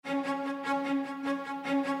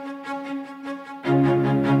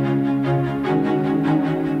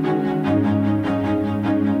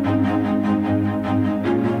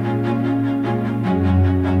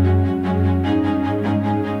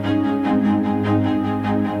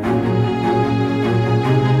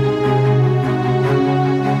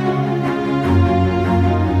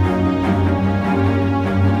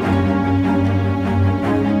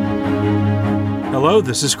Hello,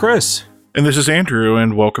 this is Chris. And this is Andrew,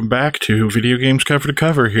 and welcome back to Video Games Cover to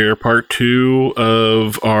Cover here, part 2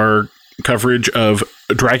 of our coverage of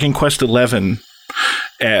Dragon Quest XI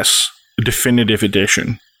S Definitive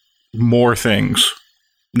Edition. More things.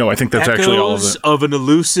 No, I think that's Echoes actually all of it. of an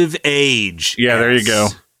Elusive Age. Yeah, there you go.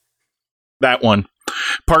 That one.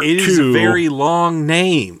 Part 2. It is a very long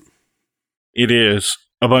name. It is.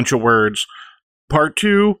 A bunch of words. Part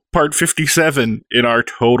 2, part 57 in our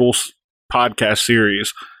total podcast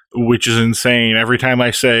series, which is insane. Every time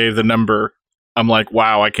I say the number, I'm like,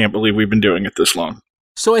 wow, I can't believe we've been doing it this long.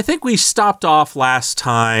 So I think we stopped off last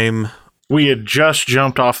time. We had just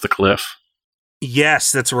jumped off the cliff.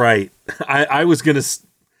 Yes, that's right. I was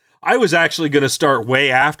actually gonna start way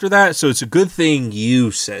after that, so it's a good thing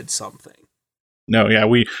you said something. No, yeah,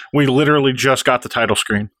 we literally just got the title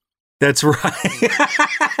screen. That's right.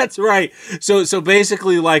 That's right. So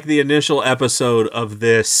basically, like the initial episode of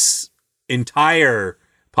this entire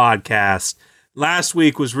podcast last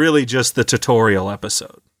week was really just the tutorial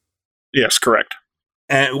episode. Yes, correct.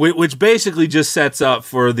 And which basically just sets up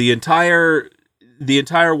for the entire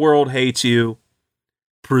world hates you,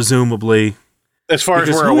 presumably. As far as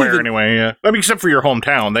we're aware, anyway. Yeah. I mean, except for your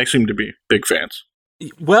hometown, they seem to be big fans.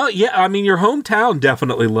 Well, yeah. I mean, your hometown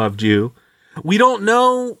definitely loved you. We don't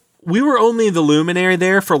know. We were only the Luminary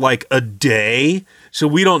there for like a day, so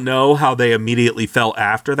we don't know how they immediately felt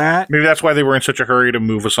after that. Maybe that's why they were in such a hurry to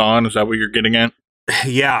move us on. Is that what you're getting at?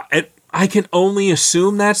 Yeah, and I can only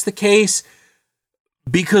assume that's the case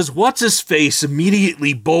because What's-His-Face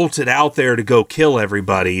immediately bolted out there to go kill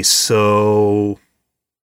everybody, so...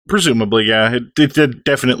 Presumably, yeah. It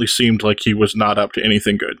definitely seemed like he was not up to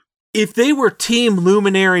anything good. If they were Team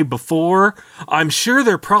Luminary before, I'm sure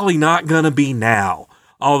they're probably not going to be now.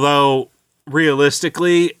 Although,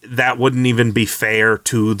 realistically, that wouldn't even be fair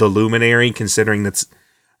to the Luminary, considering that's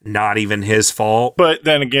not even his fault. But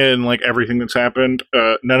then again, like everything that's happened,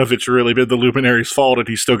 none of it's really been the Luminary's fault, and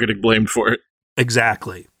he's still getting blamed for it.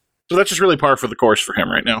 Exactly. So that's just really par for the course for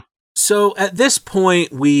him right now. So at this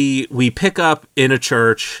point, we pick up in a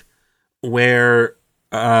church where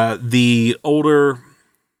the older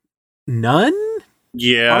nun?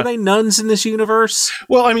 Yeah. Are they nuns in this universe?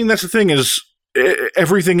 Well, I mean, that's the thing is...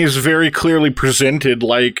 everything is very clearly presented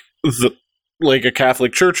like a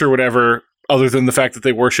Catholic church or whatever, other than the fact that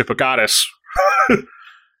they worship a goddess.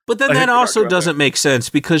 But then that also doesn't make sense,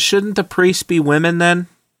 because shouldn't the priests be women then?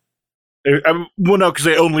 Well, no, because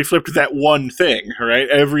they only flipped that one thing, right?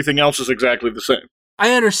 Everything else is exactly the same.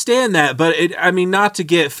 I understand that, but not to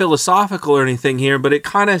get philosophical or anything here, but it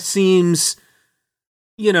kind of seems,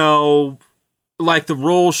 like the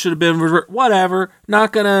roles should have been whatever.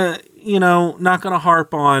 Not gonna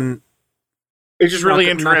harp on. It's just really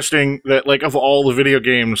interesting that, like, of all the video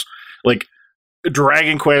games, like,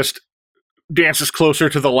 Dragon Quest dances closer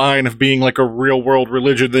to the line of being like a real world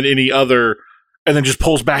religion than any other, and then just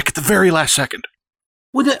pulls back at the very last second.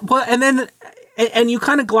 And you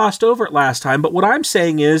kind of glossed over it last time, but what I'm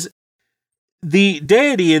saying is the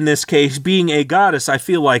deity in this case being a goddess, I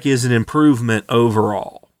feel like is an improvement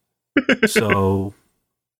overall. So,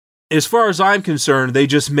 as far as I'm concerned, they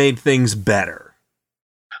just made things better.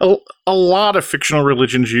 A lot of fictional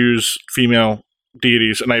religions use female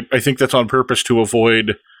deities, and I think that's on purpose to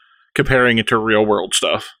avoid comparing it to real world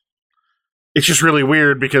stuff. It's just really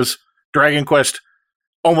weird because Dragon Quest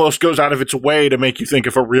almost goes out of its way to make you think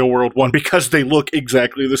of a real world one because they look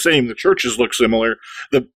exactly the same. The churches look similar.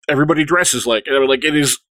 Everybody dresses like it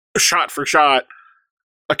is shot for shot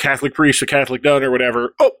a Catholic priest, a Catholic nun, or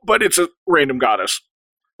whatever. Oh, but it's a random goddess.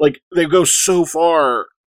 Like, they go so far.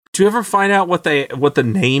 Do you ever find out what the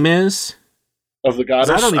name is of the goddess?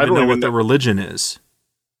 I don't even know what the religion is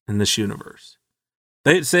in this universe.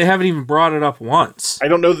 They haven't even brought it up once. I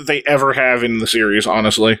don't know that they ever have in the series,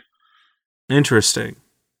 honestly. Interesting.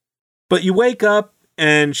 But you wake up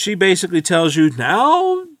and she basically tells you,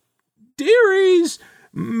 now, dearies,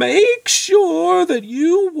 make sure that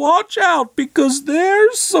you watch out because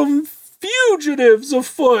there's some fugitives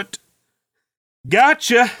afoot.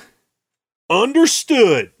 Gotcha.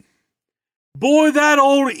 Understood. Boy, that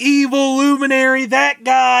old evil luminary, that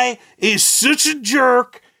guy is such a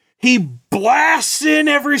jerk. He blasts in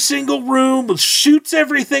every single room, shoots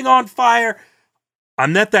everything on fire. I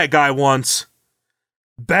met that guy once.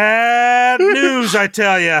 Bad news, I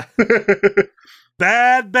tell ya.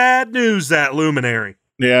 Bad news, that luminary.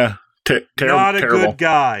 Yeah. Not a terrible. good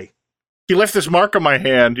guy. He left this mark on my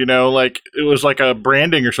hand, like it was like a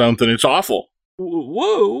branding or something. It's awful.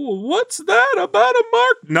 Whoa, what's that about a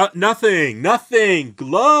mark? Nothing.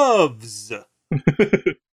 Gloves.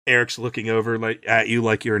 Eric's looking over at you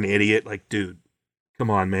like you're an idiot. Like, dude, come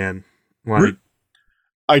on, man. Like,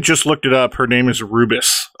 I just looked it up. Her name is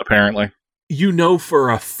Rubus, apparently. You know for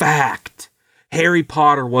a fact Harry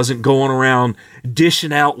Potter wasn't going around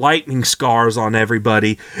dishing out lightning scars on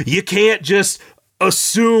everybody. You can't just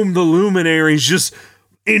assume the luminary's just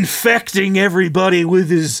infecting everybody with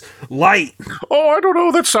his light. Oh, I don't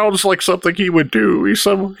know. That sounds like something he would do. He's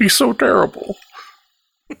so terrible.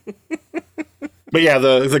 But yeah,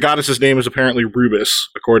 the goddess's name is apparently Rubus,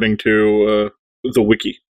 according to the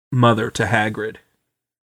wiki. Mother to Hagrid.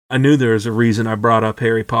 I knew there was a reason I brought up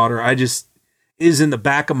Harry Potter. Is in the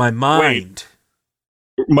back of my mind.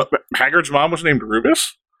 Wait. Hagrid's mom was named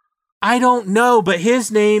Rubus? I don't know, but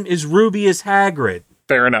his name is Rubius Hagrid.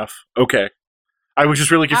 Fair enough. Okay. I was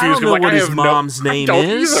just really confused. I don't know what his mom's name I don't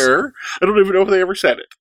is. Either. I don't even know if they ever said it.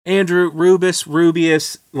 Andrew,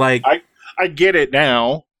 Rubius, like... I get it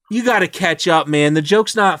now. You gotta catch up, man. The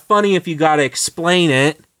joke's not funny if you gotta explain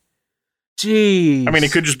it. Jeez. I mean,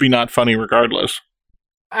 it could just be not funny regardless.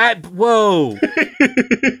 Whoa.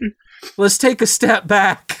 Let's take a step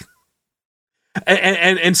back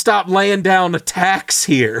and stop laying down attacks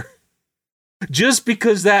here. Just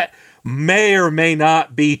because that may or may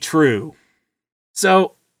not be true.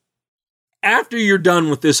 So, after you're done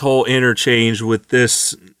with this whole interchange with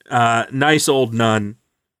this nice old nun,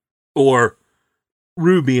 or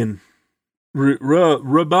Rubian,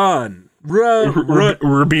 Raban,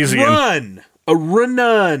 Rubesian. Run! A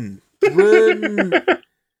Run!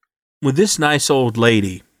 With this nice old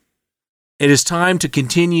lady, it is time to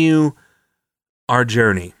continue our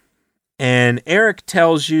journey. And Eric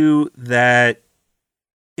tells you that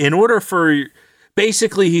in order for...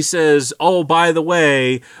 Basically, he says, oh, by the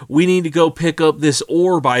way, we need to go pick up this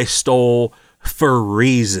orb I stole for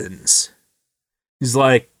reasons. He's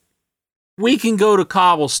like, we can go to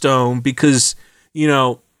Cobblestone because,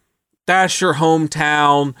 that's your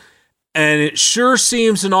hometown. And it sure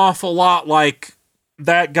seems an awful lot like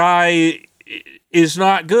that guy is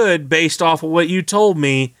not good based off of what you told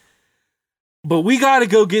me. But we got to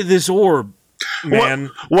go get this orb,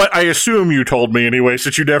 man. What I assume you told me anyway,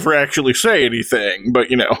 since you never actually say anything, but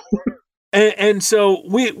and so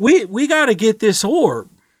we got to get this orb.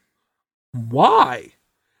 Why?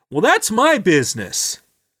 Well, that's my business.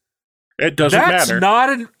 It doesn't matter. That's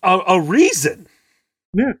not a reason.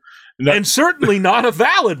 Yeah. No. And certainly not a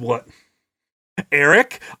valid one.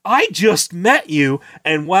 Eric, I just met you,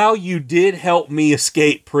 and while you did help me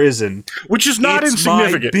escape prison, which is not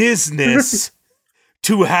insignificant, my business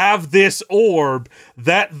to have this orb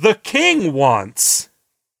that the king wants.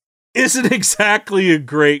 Isn't exactly a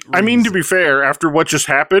great reason. I mean, to be fair, after what just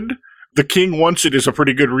happened, the king wants it is a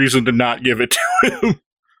pretty good reason to not give it to him.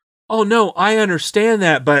 Oh, no, I understand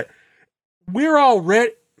that, but we're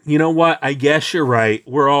already... You know what? I guess you're right.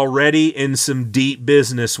 We're already in some deep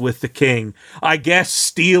business with the king. I guess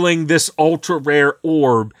stealing this ultra rare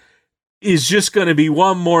orb is just going to be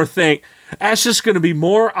one more thing. That's just going to be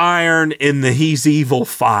more iron in the he's evil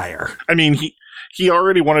fire. I mean, he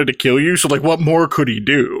already wanted to kill you, so what more could he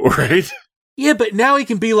do, right? Yeah, but now he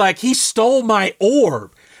can be like, he stole my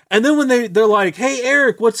orb. And then when they're like, hey,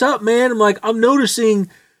 Eric, what's up, man? I'm like, I'm noticing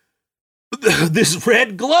this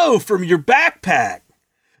red glow from your backpack.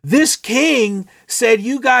 This king said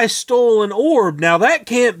you guys stole an orb. Now, that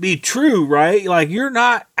can't be true, right? You're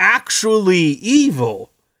not actually evil.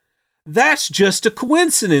 That's just a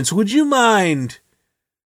coincidence. Would you mind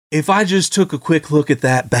if I just took a quick look at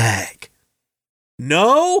that bag?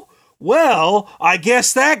 No? Well, I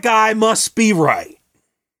guess that guy must be right.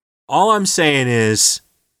 All I'm saying is,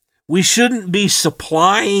 we shouldn't be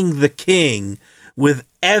supplying the king with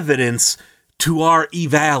evidence to our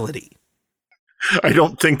evality. I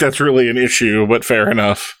don't think that's really an issue, but fair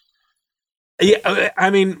enough. Yeah, I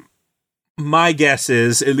mean, my guess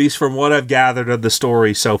is, at least from what I've gathered of the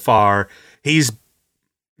story so far, he's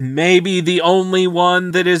maybe the only one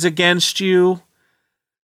that is against you.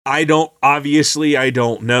 I don't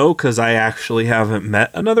know, because I actually haven't met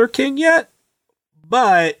another king yet.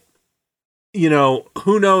 But,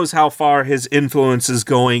 who knows how far his influence is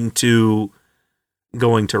going to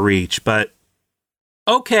reach. But,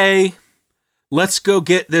 okay. Let's go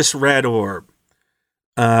get this red orb.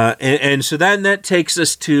 And so then that takes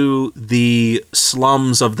us to the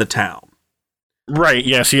slums of the town. Right,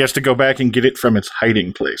 yes, he has to go back and get it from its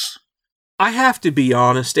hiding place. I have to be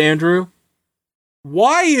honest, Andrew.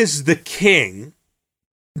 Why is the king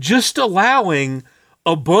just allowing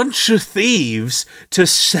a bunch of thieves to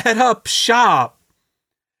set up shop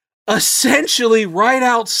essentially right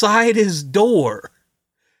outside his door?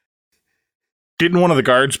 Didn't one of the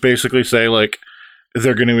guards basically say, like,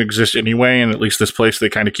 they're going to exist anyway, and at least this place they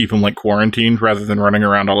kind of keep them, like, quarantined rather than running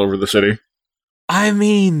around all over the city? I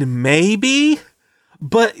mean, maybe,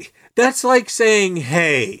 but that's like saying,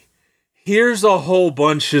 hey, here's a whole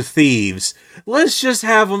bunch of thieves. Let's just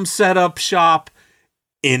have them set up shop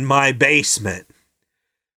in my basement,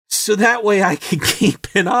 so that way I can keep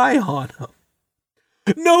an eye on them.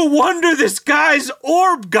 No wonder this guy's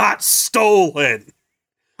orb got stolen.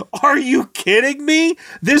 Are you kidding me?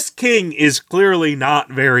 This king is clearly not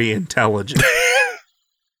very intelligent.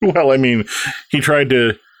 Well, I mean, he tried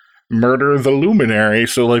to murder the luminary,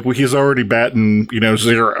 so, like, he's already batting,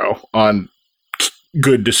 0 on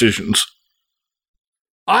good decisions.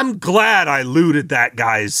 I'm glad I looted that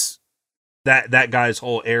guy's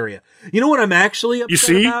whole area. You know what I'm actually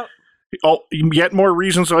upset about? Oh, yet more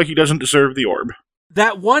reasons why he doesn't deserve the orb.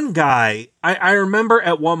 That one guy, I remember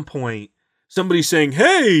at one point somebody saying,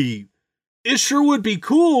 hey, it sure would be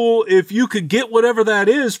cool if you could get whatever that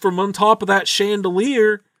is from on top of that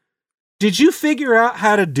chandelier. Did you figure out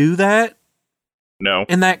how to do that? No.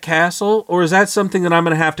 In that castle? Or is that something that I'm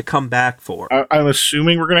going to have to come back for? I'm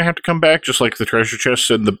assuming we're going to have to come back, just like the treasure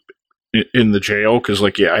chests in the jail, because,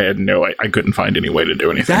 like, yeah, I couldn't find any way to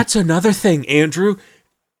do anything. That's another thing, Andrew.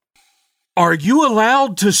 Are you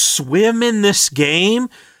allowed to swim in this game?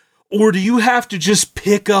 Or do you have to just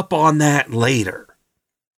pick up on that later?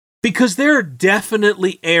 Because there are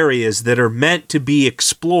definitely areas that are meant to be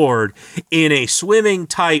explored in a swimming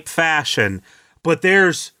type fashion, but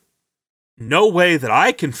there's no way that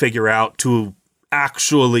I can figure out to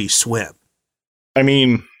actually swim. I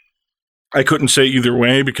mean, I couldn't say either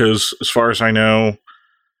way because, as far as I know,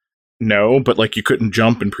 no, but, like, you couldn't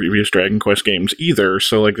jump in previous Dragon Quest games either,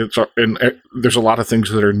 so, like, there's a lot of things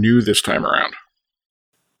that are new this time around.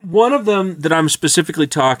 One of them that I'm specifically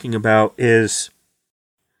talking about is,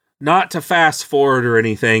 not to fast forward or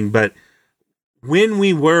anything, but when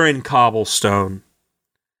we were in Cobblestone,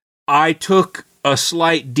 I took a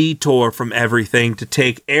slight detour from everything to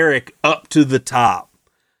take Eric up to the top,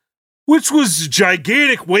 which was a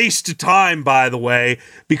gigantic waste of time, by the way,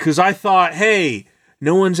 because I thought, hey,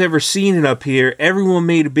 no one's ever seen it up here. Everyone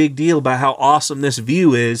made a big deal about how awesome this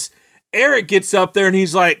view is. Eric gets up there and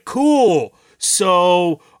he's like, cool,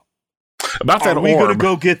 so about that orb, are we going to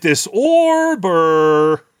go get this orb,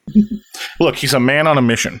 or... Look, he's a man on a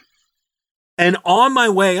mission. And on my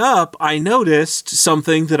way up, I noticed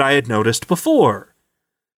something that I had noticed before.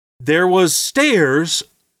 There was stairs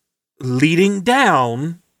leading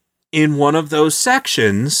down in one of those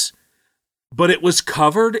sections, but it was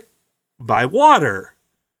covered by water,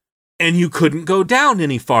 and you couldn't go down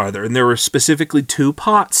any farther. And there were specifically 2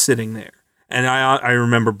 pots sitting there. And I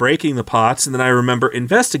remember breaking the pots, and then I remember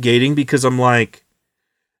investigating because I'm like,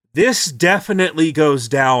 this definitely goes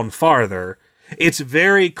down farther. It's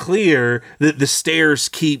very clear that the stairs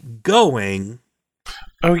keep going.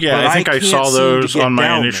 Oh, yeah, I think I saw those on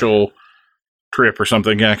my initial trip or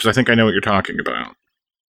something, yeah, because I think I know what you're talking about.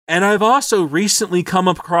 And I've also recently come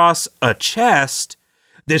across a chest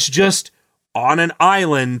that's just on an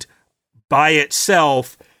island by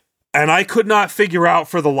itself, and I could not figure out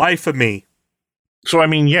for the life of me. So, I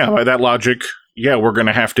mean, yeah, by that logic, yeah, we're going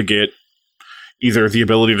to have to get either the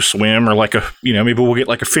ability to swim or, like, maybe we'll get,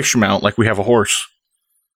 like, a fish mount like we have a horse.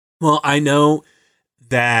 Well, I know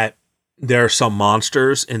that there are some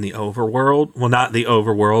monsters in the overworld. Well, not the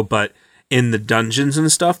overworld, but in the dungeons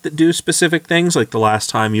and stuff that do specific things. Like the last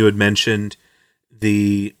time you had mentioned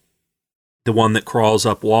the one that crawls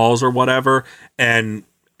up walls or whatever. And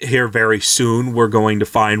here very soon we're going to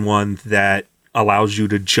find one that allows you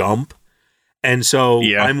to jump. And so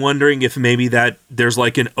yeah. I'm wondering if maybe that there's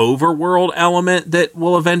like an overworld element that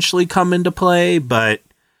will eventually come into play. But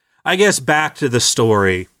I guess back to the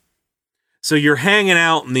story. So you're hanging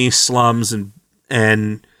out in these slums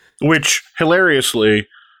and which, hilariously,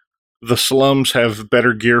 the slums have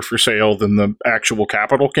better gear for sale than the actual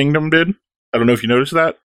Capital Kingdom did. I don't know if you noticed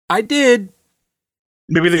that. I did.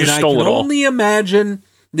 Maybe they just stole it all. I can only imagine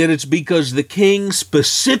that it's because the king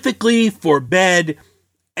specifically forbade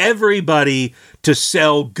everybody to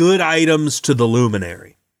sell good items to the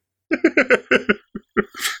luminary.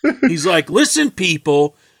 He's like, listen,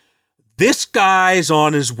 people, this guy's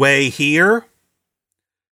on his way here.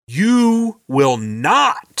 You will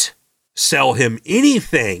not sell him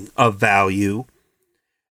anything of value.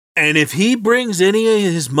 And if he brings any of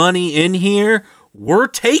his money in here, we're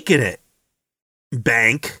taking it.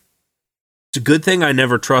 bank. It's a good thing I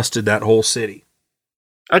never trusted that whole city.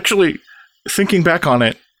 Actually, thinking back on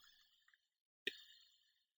it,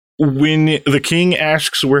 when the king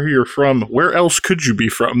asks where you're from, where else could you be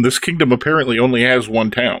from? This kingdom apparently only has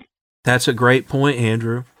one town. That's a great point,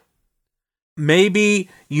 Andrew. Maybe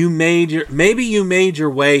you made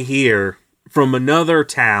your way here from another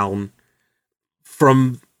town,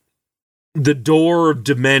 from the door of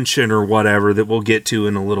dimension or whatever that we'll get to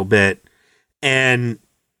in a little bit, and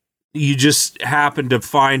you just happened to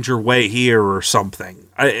find your way here or something.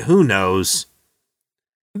 Who knows?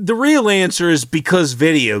 The real answer is because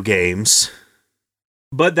video games.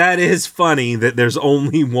 But that is funny that there's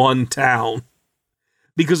only one town.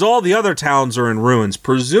 Because all the other towns are in ruins,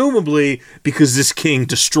 presumably because this king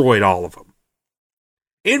destroyed all of them.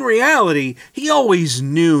 In reality, he always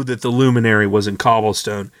knew that the Luminary was in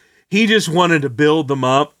Cobblestone. He just wanted to build them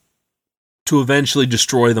up to eventually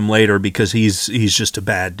destroy them later because he's just a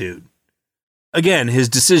bad dude. Again, his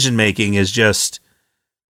decision-making is just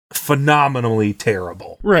phenomenally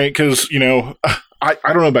terrible. Right, because, I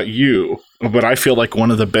don't know about you, but I feel like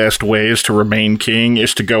one of the best ways to remain king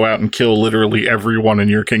is to go out and kill literally everyone in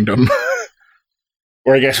your kingdom.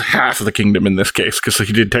 Or I guess half of the kingdom in this case, because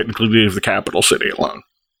he did technically leave the capital city alone.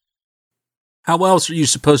 How else are you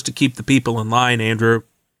supposed to keep the people in line, Andrew?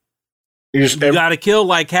 You got to kill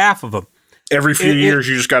like half of them. Every few years,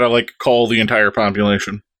 you just got to call the entire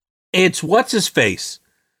population. It's what's his face,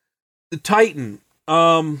 the Titan,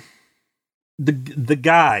 the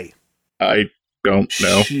guy. I don't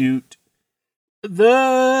know. Shoot,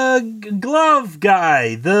 the glove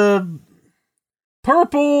guy, the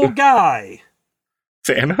purple guy.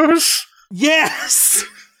 Thanos? Yes.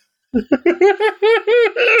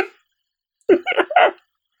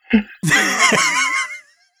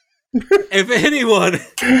 If anyone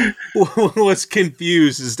was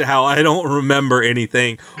confused as to how I don't remember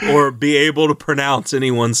anything or be able to pronounce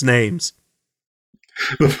anyone's names,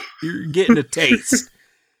 you're getting a taste.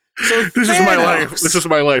 So this is my life. This is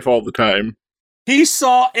my life all the time. He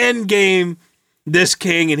saw Endgame, this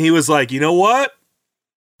king, and he was like, you know what?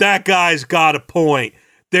 That guy's got a point.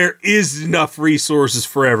 There is enough resources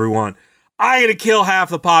for everyone. I gotta kill half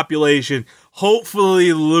the population. Hopefully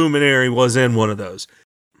the Luminary was in one of those.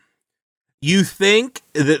 You think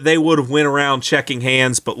that they would have went around checking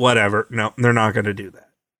hands, but whatever. No, they're not going to do that.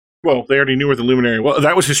 Well, they already knew where the Luminary was. Well,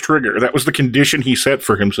 that was his trigger. That was the condition he set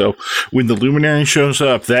for himself. When the Luminary shows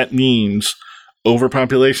up, that means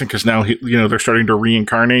overpopulation, because now they're starting to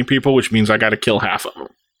reincarnate people, which means I got to kill half of them.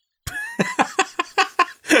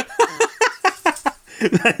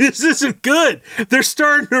 This isn't good. They're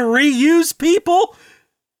starting to reuse people.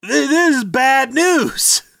 This is bad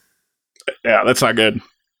news. Yeah, that's not good.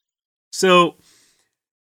 So,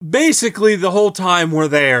 basically, the whole time we're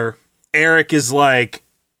there, Eric is like,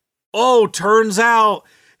 oh, turns out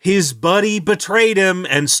his buddy betrayed him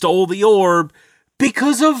and stole the orb,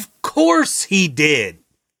 because of course he did.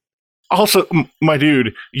 Also, my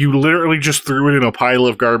dude, you literally just threw it in a pile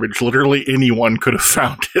of garbage. Literally anyone could have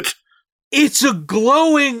found it. It's a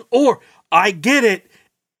glowing orb. I get it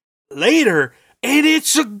later, and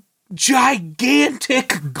it's a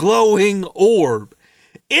gigantic glowing orb.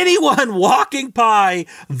 Anyone walking by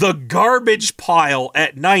the garbage pile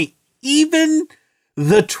at night, even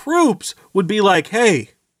the troops, would be like,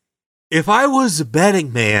 hey, if I was a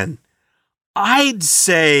betting man, I'd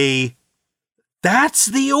say that's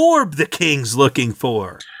the orb the king's looking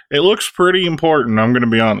for. It looks pretty important, I'm going to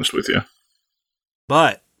be honest with you.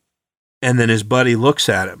 But, and then his buddy looks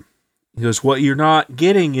at him. He goes, what you're not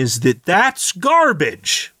getting is that that's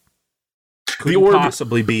garbage. Couldn't the orb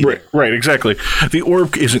possibly be right, there. Right, exactly. The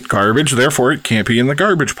orb isn't garbage, therefore it can't be in the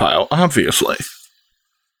garbage pile, obviously.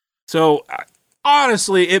 So,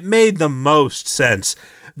 honestly, it made the most sense.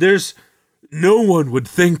 No one would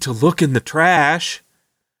think to look in the trash.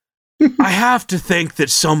 I have to think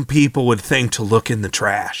that some people would think to look in the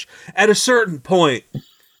trash. At a certain point,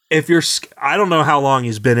 I don't know how long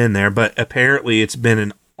he's been in there, but apparently it's been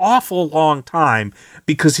an awful long time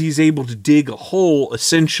because he's able to dig a hole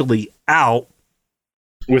essentially out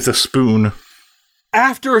with a spoon.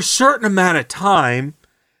 After a certain amount of time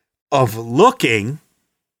of looking,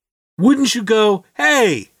 wouldn't you go,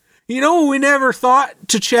 hey, you know what we never thought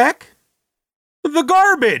to check? The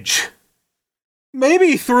garbage. Maybe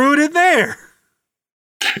he threw it in there.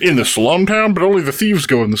 In the slum town? But only the thieves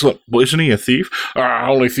go in the slum. Well, isn't he a thief?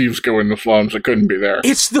 Only thieves go in the slums. It couldn't be there.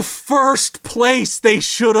 It's the first place they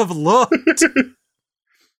should have looked.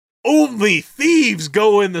 Only thieves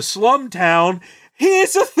go in the slum town. He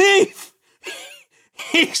is a thief.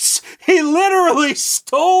 He literally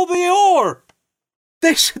stole the orb.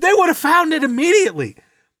 They would have found it immediately.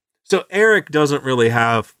 So Eric doesn't really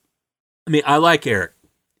have... I mean, I like Eric.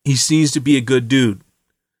 He seems to be a good dude.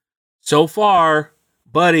 So far,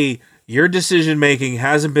 buddy, your decision-making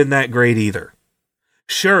hasn't been that great either.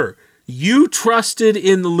 Sure, you trusted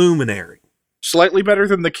in the Luminary. Slightly better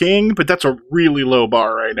than the king, but that's a really low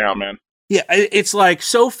bar right now, man. Yeah, it's like,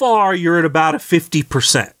 so far, you're at about a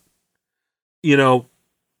 50%. You know,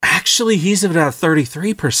 actually, he's at about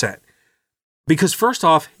 33%. Because first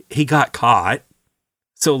off, he got caught.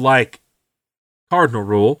 So, like, cardinal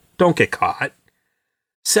rule, don't get caught.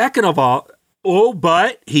 Second of all,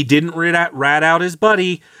 but he didn't rat out his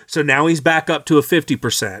buddy, so now he's back up to a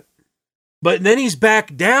 50%. But then he's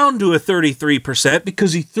back down to a 33%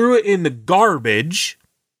 because he threw it in the garbage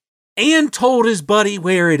and told his buddy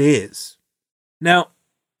where it is. Now,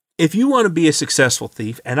 if you want to be a successful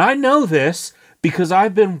thief, and I know this because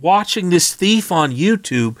I've been watching this thief on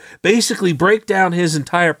YouTube basically break down his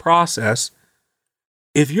entire process.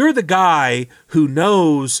 If you're the guy who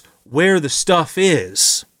knows where the stuff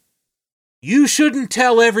is, you shouldn't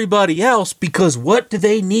tell everybody else, because what do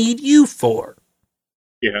they need you for?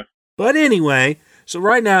 Yeah. But anyway, so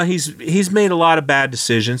right now he's made a lot of bad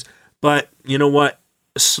decisions, but you know what?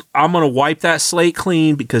 I'm going to wipe that slate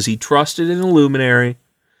clean because he trusted in the Luminary.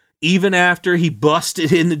 Even after he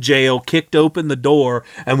busted in the jail, kicked open the door,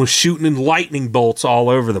 and was shooting in lightning bolts all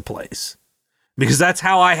over the place. Because that's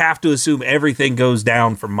how I have to assume everything goes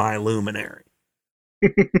down for my Luminary.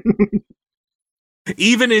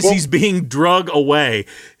 Even as he's being drug away,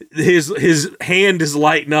 his hand is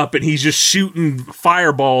lighting up and he's just shooting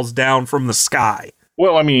fireballs down from the sky.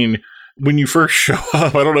 Well, I mean, when you first show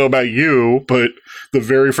up, I don't know about you, but the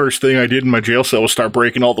very first thing I did in my jail cell was start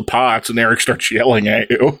breaking all the pots, and Eric starts yelling at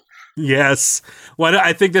you. Yes. Well,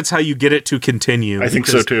 I think that's how you get it to continue. I think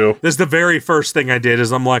so too. That's the very first thing I did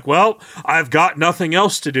is I'm like, well, I've got nothing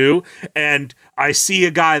else to do, and I see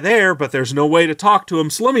a guy there, but there's no way to talk to him,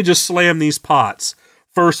 so let me just slam these pots.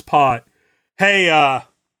 First pot. Hey,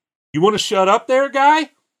 you want to shut up there,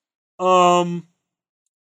 guy? Trying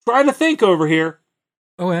to think over here.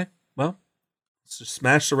 Okay, well, let's just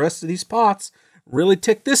smash the rest of these pots. Really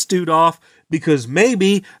tick this dude off, because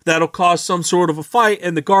maybe that'll cause some sort of a fight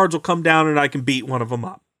and the guards will come down and I can beat one of them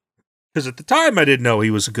up. Because at the time I didn't know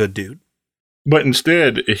he was a good dude. But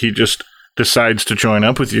instead, he just decides to join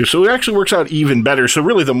up with you. So it actually works out even better. So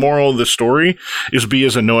really the moral of the story is be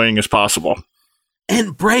as annoying as possible.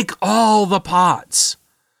 And break all the pots.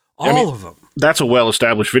 All of them. That's a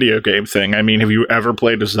well-established video game thing. I mean, have you ever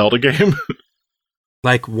played a Zelda game?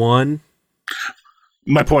 Like one?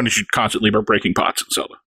 My point is you constantly are breaking pots in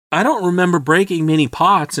Zelda. I don't remember breaking many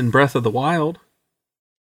pots in Breath of the Wild.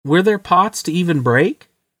 Were there pots to even break?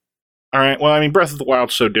 All right, well, I mean, Breath of the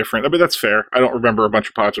Wild's so different. I mean, that's fair. I don't remember a bunch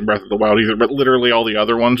of pots in Breath of the Wild either, but literally all the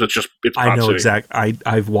other ones, it's I know exactly.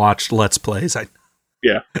 I've watched Let's Plays.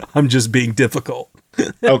 Yeah. I'm just being difficult.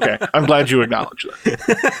 Okay, I'm glad you acknowledge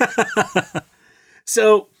that.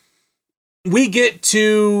 So, we get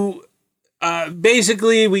to...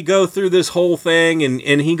 basically, we go through this whole thing,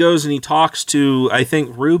 and he goes and he talks to, I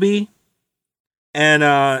think, Ruby.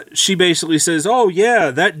 And she basically says, oh, yeah,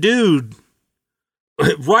 that dude,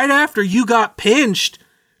 right after you got pinched,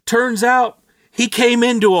 turns out he came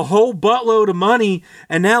into a whole buttload of money,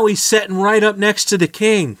 and now he's sitting right up next to the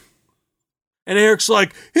king. And Eric's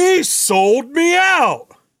like, he sold me out.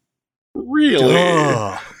 Really?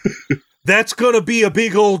 Duh. That's gonna be a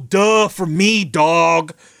big old duh for me,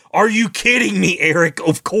 dog. Are you kidding me, Eric?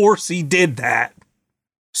 Of course he did that.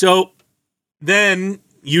 So then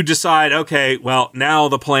you decide, okay, well, now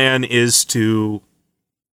the plan is to,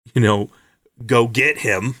 go get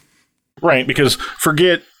him. Right, because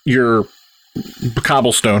forget your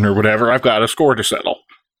cobblestone or whatever. I've got a score to settle.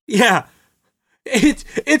 Yeah.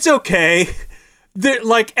 It's okay.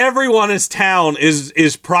 Like, everyone in this town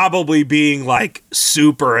is probably being, like,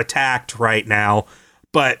 super attacked right now.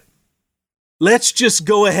 But let's just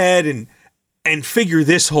go ahead and figure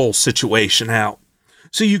this whole situation out.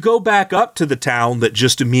 So you go back up to the town that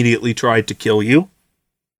just immediately tried to kill you.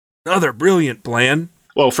 Another brilliant plan.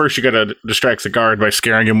 Well, first you gotta distract the guard by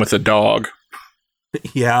scaring him with a dog.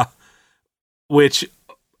 Yeah. Which,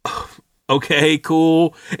 okay,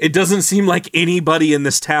 cool. It doesn't seem like anybody in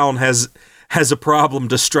this town has a problem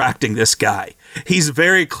distracting this guy. He's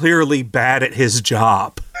very clearly bad at his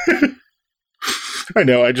job. I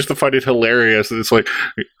know, I just find it hilarious. It's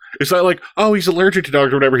not like, oh, he's allergic to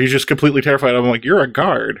dogs or whatever. He's just completely terrified. I'm like, you're a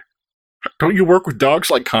guard. Don't you work with dogs,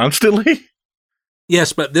 like, constantly?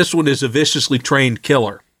 Yes, but this one is a viciously trained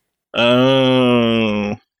killer.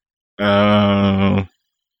 Oh. Yeah,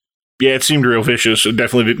 it seemed real vicious. It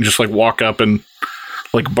definitely didn't just, like, walk up and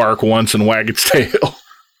like bark once and wag its tail.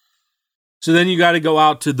 So then you got to go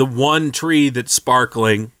out to the one tree that's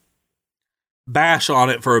sparkling, bash on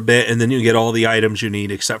it for a bit, and then you get all the items you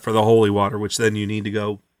need except for the holy water, which then you need to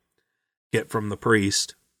go get from the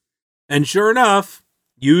priest. And sure enough,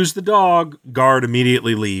 use the dog, guard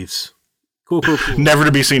immediately leaves. Cool. Never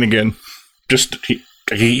to be seen again. Just,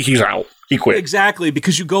 he's out. He quit. Exactly,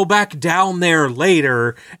 because you go back down there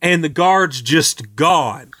later, and the guard's just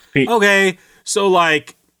gone. Okay, so,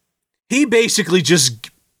 like, he basically just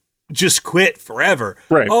quit forever.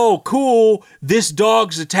 Right. Oh, cool. This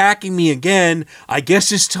dog's attacking me again. I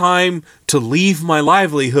guess it's time to leave my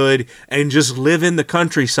livelihood and just live in the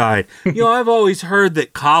countryside. I've always heard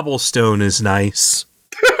that cobblestone is nice.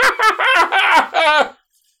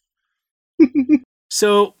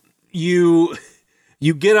 So you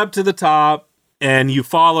get up to the top and you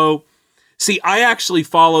follow. See, I actually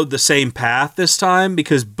followed the same path this time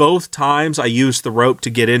because both times I used the rope to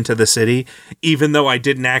get into the city, even though I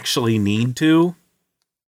didn't actually need to.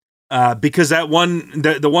 Because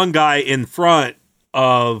the one guy in front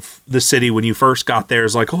of the city when you first got there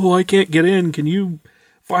is like, oh, I can't get in. Can you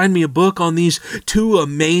find me a book on these two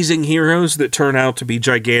amazing heroes that turn out to be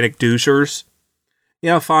gigantic douchers?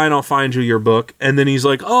 Yeah, fine, I'll find you your book. And then he's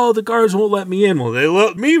like, oh, the guards won't let me in. Well, they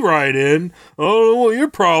let me right in. I don't know what your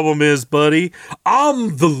problem is, buddy.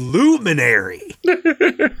 I'm the luminary.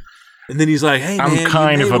 And then he's like, hey, man, I'm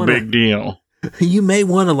kind of a big deal. You may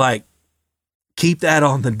want to, like, keep that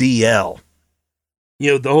on the DL.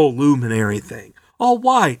 The whole luminary thing. Oh,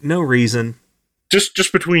 why? No reason.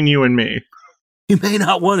 Just between you and me. You may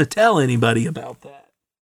not want to tell anybody about that.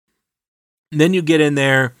 And then you get in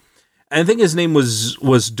there. I think his name was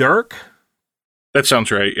Dirk. That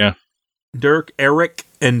sounds right, yeah. Eric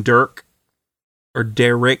and Dirk. Or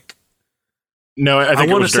Derek. No, I think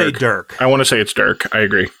I want to say Dirk. I want to say it's Dirk. I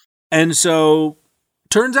agree. And so,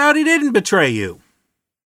 turns out he didn't betray you.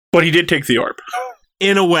 But he did take the orb.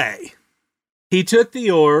 In a way. He took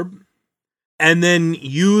the orb and then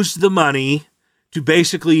used the money to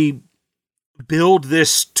basically build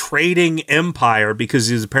this trading empire because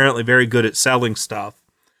he's apparently very good at selling stuff.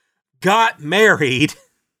 Got married,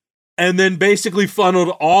 and then basically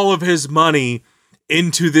funneled all of his money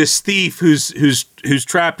into this thief who's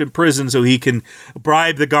trapped in prison so he can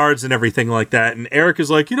bribe the guards and everything like that. And Eric is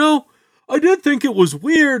like, I did think it was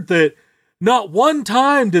weird that not one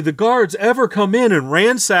time did the guards ever come in and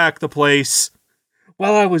ransack the place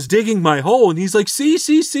while I was digging my hole. And he's like,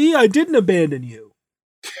 see, I didn't abandon you.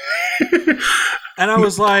 And I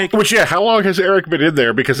was like... Which, yeah, how long has Eric been in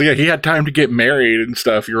there? Because, yeah, he had time to get married and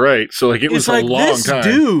stuff. You're right. So, like, it was a long time.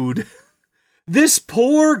 Dude, this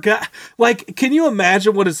poor guy... Like, can you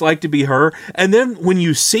imagine what it's like to be her? And then when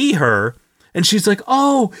you see her, and she's like,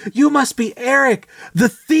 oh, you must be Eric, the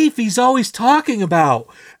thief he's always talking about.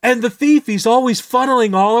 And the thief he's always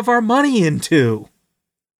funneling all of our money into.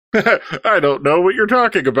 I don't know what you're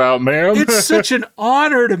talking about, ma'am. It's such an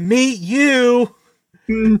honor to meet you.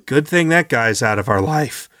 Good thing that guy's out of our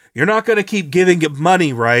life. You're not going to keep giving him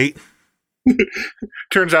money, right?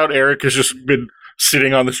 Turns out Eric has just been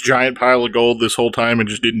sitting on this giant pile of gold this whole time and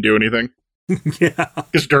just didn't do anything. Yeah.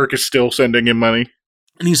 Because Dirk is still sending him money.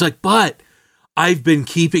 And he's like, but I've been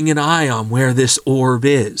keeping an eye on where this orb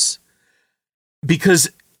is. Because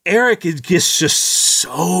Eric gets just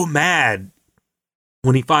so mad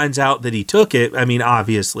when he finds out that he took it. I mean,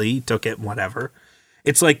 obviously, he took it, whatever.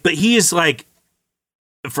 It's like, but he is like,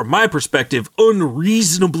 from my perspective,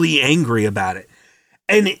 unreasonably angry about it.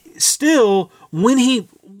 And still, when he,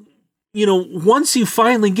 once you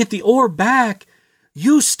finally get the orb back,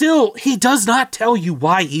 he does not tell you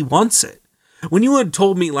why he wants it. When you had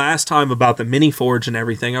told me last time about the mini forge and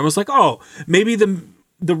everything, I was like, oh, maybe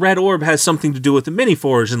the red orb has something to do with the mini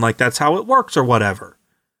forge and like that's how it works or whatever.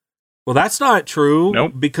 Well, that's not true.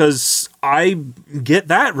 Nope. Because I get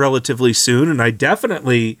that relatively soon, and I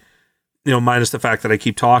definitely... minus the fact that I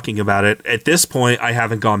keep talking about it, at this point, I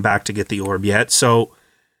haven't gone back to get the orb yet, so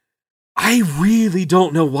I really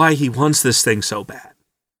don't know why he wants this thing so bad.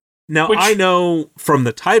 Now, I know from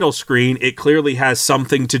the title screen, it clearly has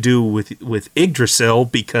something to do with Yggdrasil,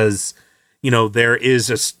 because, there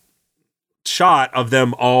is a shot of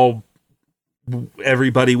them all,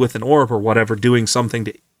 everybody with an orb or whatever, doing something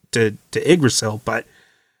to Yggdrasil, but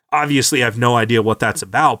obviously I have no idea what that's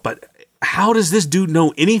about, but how does this dude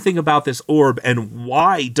know anything about this orb, and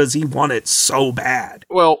why does he want it so bad?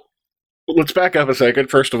 Well, let's back up a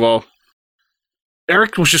second. First of all,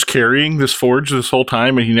 Eric was just carrying this forge this whole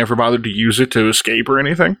time, and he never bothered to use it to escape or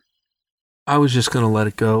anything. I was just going to let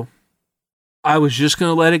it go.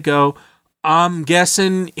 I'm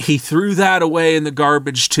guessing he threw that away in the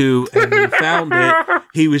garbage too, and he found it,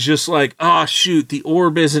 he was just like, oh, shoot, the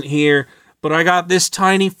orb isn't here, but I got this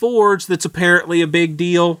tiny forge that's apparently a big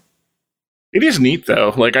deal. It is neat,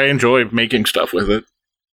 though. Like, I enjoy making stuff with it.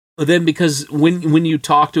 But then because when you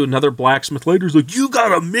talk to another blacksmith later, he's like, you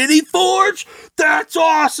got a mini forge? That's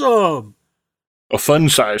awesome! A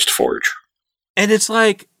fun-sized forge. And it's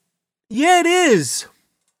like, yeah, it is.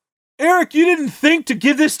 Eric, you didn't think to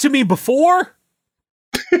give this to me before?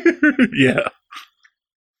 Yeah.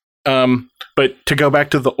 But to go back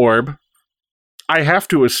to the orb, I have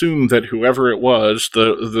to assume that whoever it was,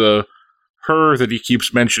 the her that he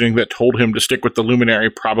keeps mentioning that told him to stick with the luminary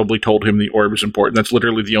probably told him the orb is important. That's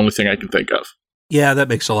literally the only thing I can think of. Yeah, that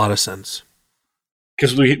makes a lot of sense.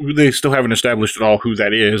 Because they still haven't established at all who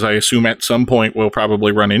that is. I assume at some point we'll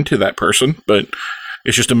probably run into that person, but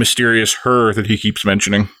it's just a mysterious her that he keeps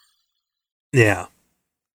mentioning. Yeah.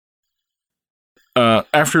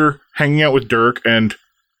 After hanging out with Dirk and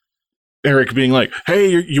Eric being like,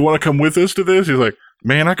 hey, you want to come with us to this? He's like,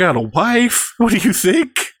 man, I got a wife. What do you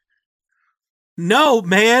think? No,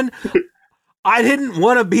 man. I didn't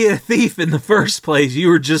want to be a thief in the first place. You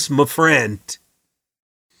were just my friend.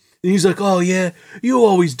 And he's like, oh, yeah, you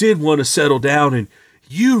always did want to settle down, and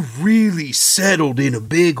you really settled in a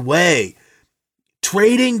big way.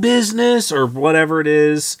 Trading business or whatever it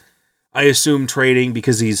is. I assume trading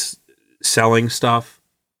because he's selling stuff.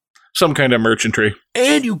 Some kind of merchantry.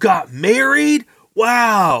 And you got married?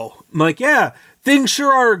 Wow. I'm like, yeah, things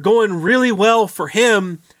sure are going really well for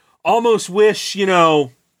him. Almost wish, I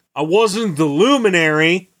wasn't the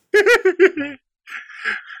luminary.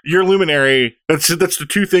 Your luminary, that's the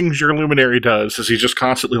two things your luminary does, is he just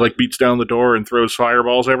constantly beats down the door and throws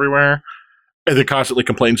fireballs everywhere, and then constantly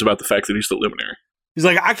complains about the fact that he's the luminary. He's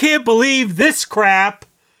like, I can't believe this crap.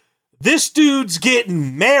 This dude's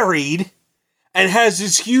getting married and has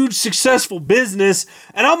this huge successful business,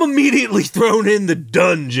 and I'm immediately thrown in the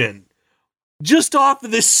dungeon. Just off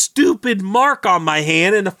of this stupid mark on my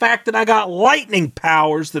hand and the fact that I got lightning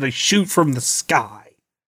powers that I shoot from the sky.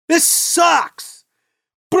 This sucks!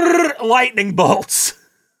 Brrr, lightning bolts.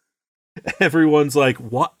 Everyone's like,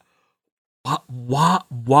 what?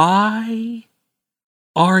 Why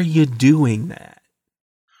are you doing that?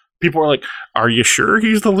 People are like, are you sure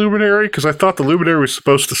he's the luminary? Because I thought the luminary was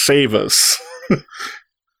supposed to save us.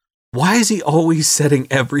 Why is he always setting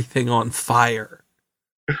everything on fire?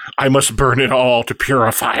 I must burn it all to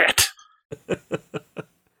purify it.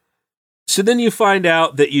 So then you find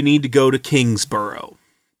out that you need to go to Kingsborough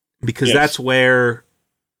because that's where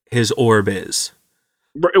his orb is.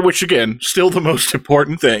 Which, again, still the most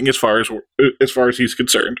important thing as far as he's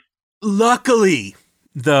concerned. Luckily,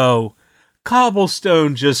 though,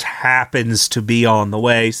 Cobblestone just happens to be on the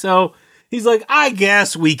way, so he's like, I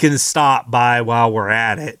guess we can stop by while we're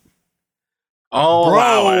at it.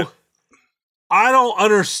 Bro, I don't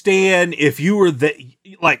understand if you were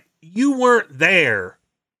you weren't there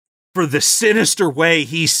for the sinister way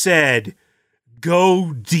he said,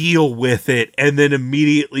 go deal with it, and then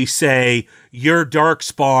immediately say, you're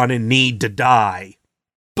Darkspawn and need to die.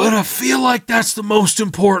 But I feel like that's the most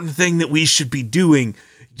important thing that we should be doing.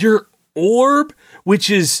 Your orb, which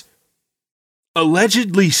is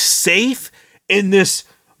allegedly safe in this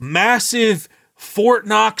massive Fort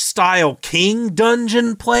Knox-style king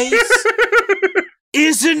dungeon place,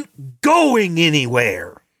 isn't going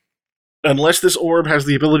anywhere. Unless this orb has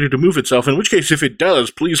the ability to move itself, in which case, if it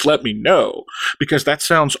does, please let me know, because that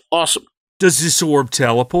sounds awesome. Does this orb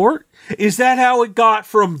teleport? Is that how it got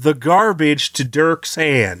from the garbage to Dirk's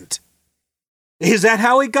hand? Is that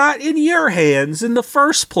how it got in your hands in the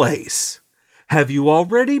first place? Have you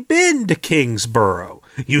already been to Kingsborough?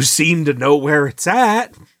 You seem to know where it's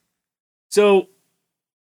at. So,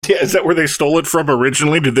 yeah, is that where they stole it from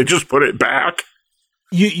originally? Did they just put it back?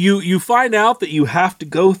 You find out that you have to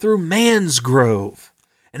go through Mansgrove.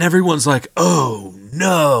 And everyone's like, oh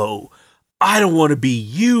no, I don't want to be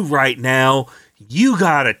you right now. You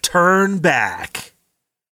gotta turn back.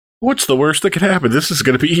 What's the worst that could happen? This is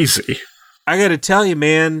gonna be easy. I gotta tell you,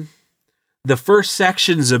 man, the first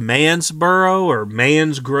sections of Mansborough or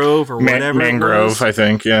Mansgrove or whatever Mangrove, I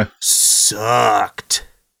think, yeah. Sucked.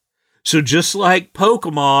 So just like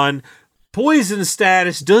Pokemon, poison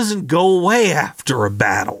status doesn't go away after a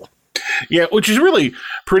battle. Yeah, which is really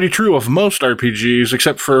pretty true of most RPGs,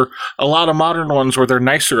 except for a lot of modern ones where they're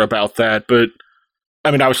nicer about that. But,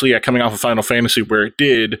 I mean, obviously, yeah, coming off of Final Fantasy where it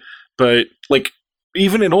did, but,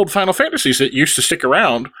 even in old Final Fantasies, it used to stick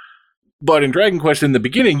around. But in Dragon Quest in the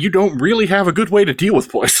beginning, you don't really have a good way to deal with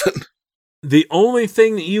poison. The only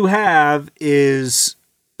thing that you have is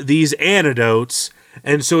these antidotes.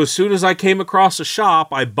 And so as soon as I came across a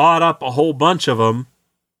shop, I bought up a whole bunch of them.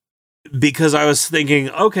 because I was thinking,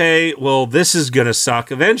 okay, well, this is gonna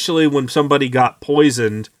suck. Eventually, when somebody got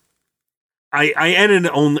poisoned, I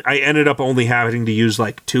ended up only having to use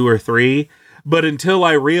like 2 or 3, but until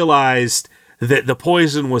I realized that the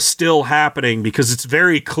poison was still happening, because it's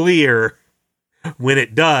very clear when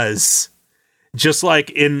it does. Just like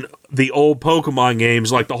in the old Pokemon games,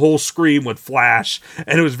 like the whole screen would flash,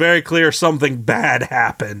 and it was very clear something bad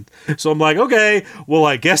happened. So I'm like, okay, well,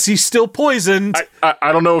 I guess he's still poisoned.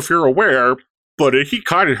 I don't know if you're aware, but he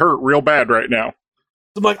kind of hurt real bad right now.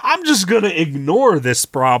 I'm like, I'm just going to ignore this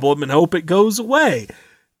problem and hope it goes away.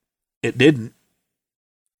 It didn't.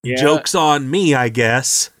 Yeah. Joke's on me, I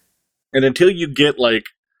guess. And until you get, like,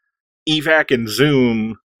 evac and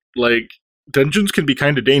zoom, like, dungeons can be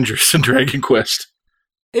kind of dangerous in Dragon Quest.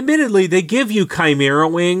 Admittedly, they give you Chimera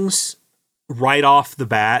Wings right off the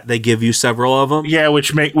bat. They give you several of them. Yeah,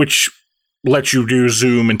 which lets you do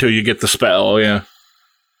zoom until you get the spell, yeah.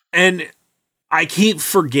 And I keep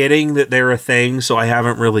forgetting that they're a thing, so I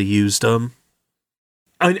haven't really used them.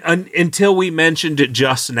 Until we mentioned it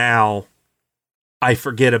just now, I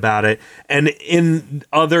forget about it. And in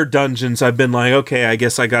other dungeons, I've been like, okay, I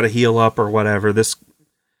guess I gotta heal up or whatever. This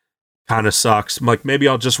kind of sucks. I'm like, maybe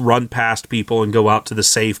I'll just run past people and go out to the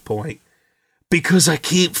save point, because I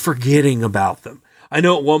keep forgetting about them. I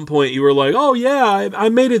know at one point you were like, oh yeah, I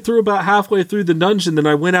made it through about halfway through the dungeon, then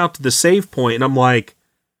I went out to the save point, and I'm like,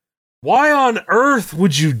 why on earth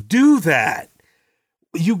would you do that?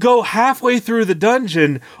 You go halfway through the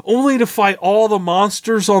dungeon only to fight all the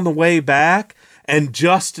monsters on the way back, and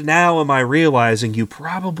just now am I realizing you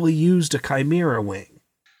probably used a Chimera Wing.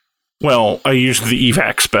 Well, I used the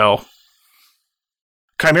evac spell.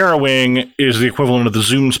 Chimera Wing is the equivalent of the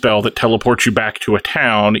zoom spell that teleports you back to a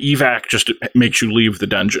town. Evac just makes you leave the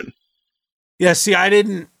dungeon. Yeah, see, I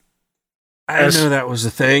didn't know that was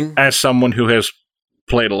a thing. As someone who has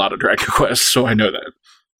played a lot of Dragon Quest, so I know that.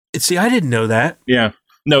 See, I didn't know that. Yeah.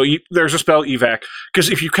 No, there's a spell, evac.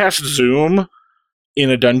 Because if you cast zoom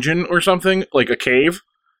in a dungeon or something, like a cave,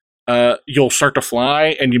 you'll start to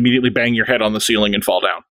fly and you immediately bang your head on the ceiling and fall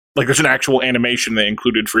down. Like, there's an actual animation they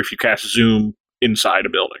included for if you cast zoom inside a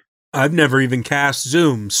building. I've never even cast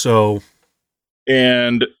zoom, so...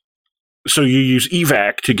 And so you use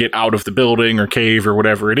evac to get out of the building or cave or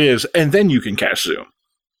whatever it is, and then you can cast zoom.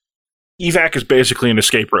 Evac is basically an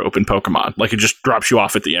escape rope in Pokemon. Like, it just drops you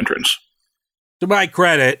off at the entrance. To my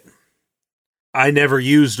credit, I never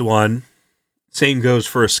used one. Same goes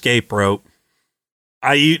for escape rope.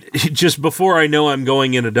 Just before I know I'm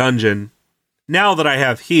going in a dungeon, now that I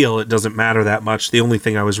have heal, it doesn't matter that much. The only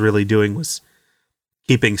thing I was really doing was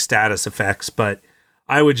keeping status effects, but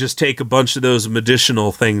I would just take a bunch of those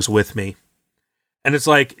medicinal things with me. And it's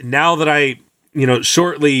like, now that I,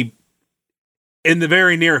 shortly, in the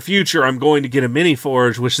very near future, I'm going to get a mini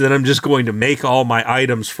forge, which then I'm just going to make all my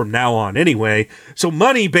items from now on anyway. So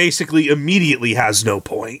money basically immediately has no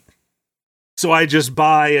point. So I just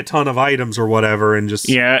buy a ton of items or whatever and just...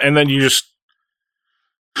 Yeah, and then you just,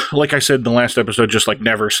 like I said in the last episode, just like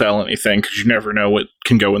never sell anything, because you never know what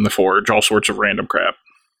can go in the forge, all sorts of random crap.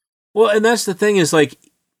 Well, and that's the thing is, like,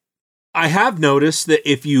 I have noticed that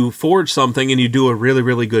if you forge something and you do a really,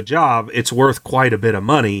 really good job, it's worth quite a bit of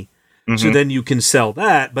money. Mm-hmm. So then you can sell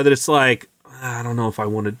that, but it's like, I don't know if I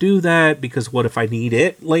want to do that, because what if I need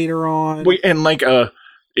it later on? Wait, and like,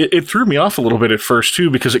 it threw me off a little bit at first, too,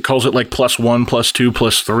 because it calls it like +1, +2,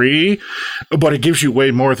 +3, but it gives you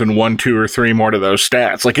way more than 1, 2, or 3 more to those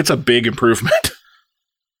stats. Like, it's a big improvement.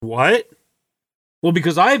 What? Well,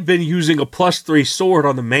 because I've been using a +3 sword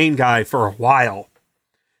on the main guy for a while.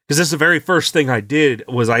 Because that's the very first thing I did,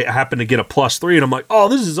 was I happened to get a +3, and I'm like, oh,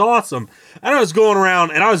 this is awesome. And I was going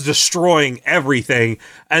around, and I was destroying everything.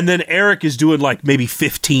 And then Eric is doing, like, maybe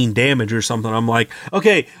 15 damage or something. I'm like,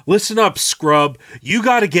 okay, listen up, scrub. You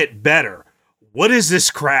got to get better. What is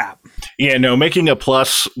this crap? Yeah, no, making a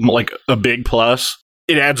plus, like a big plus,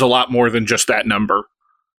 it adds a lot more than just that number.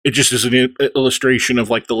 It just is an illustration of,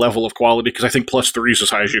 like, the level of quality, because I think +3 is as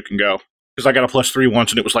high as you can go. Because I got a +3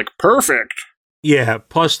 once, and it was, like, perfect. Yeah,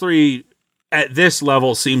 +3 at this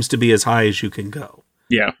level seems to be as high as you can go.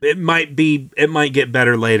 Yeah. It might get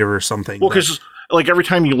better later or something. Well, because, like, every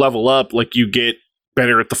time you level up, like, you get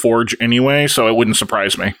better at the forge anyway, so it wouldn't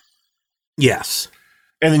surprise me. Yes.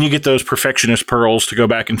 And then you get those perfectionist pearls to go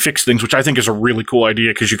back and fix things, which I think is a really cool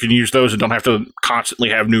idea, because you can use those and don't have to constantly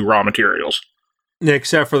have new raw materials.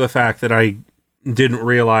 Except for the fact that I didn't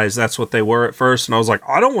realize that's what they were at first, and I was like,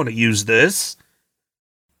 I don't want to use this.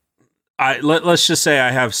 Let's just say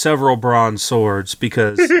I have several bronze swords,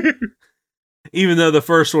 because even though the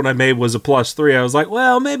first one I made was a +3, I was like,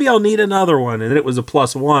 well, maybe I'll need another one, and it was a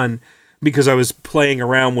 +1. because I was playing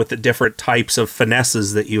around with the different types of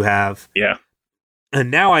finesses that you have. Yeah.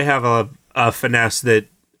 And now I have a finesse that,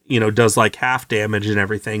 does like half damage and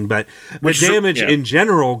everything, but the damage in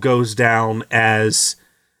general goes down as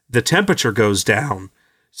the temperature goes down.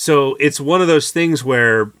 So it's one of those things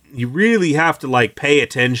where you really have to like pay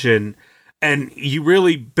attention, and you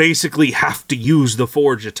really basically have to use the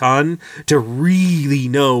forge a ton to really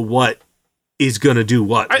know what is going to do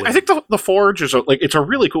what. I think the forge is it's a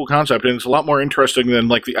really cool concept, and it's a lot more interesting than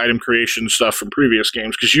like the item creation stuff from previous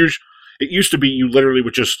games, because it used to be you literally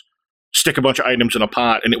would just stick a bunch of items in a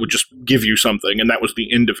pot and it would just give you something, and that was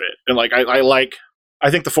the end of it. And like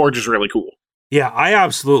I think the forge is really cool. Yeah, I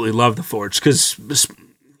absolutely love the forge, because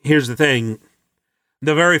here's the thing.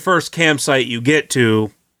 The very first campsite you get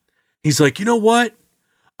to, he's like, you know what?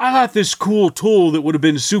 I got this cool tool that would have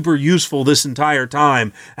been super useful this entire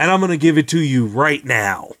time, and I'm going to give it to you right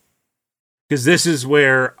now. Because this is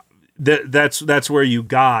where, that's where you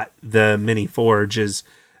got the mini forge, is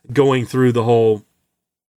going through the whole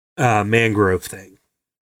mangrove thing.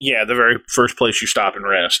 Yeah, the very first place you stop and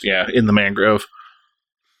rest, in the mangrove.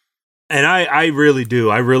 And I really do.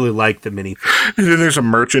 I really like the mini forge. And then there's a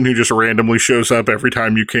merchant who just randomly shows up every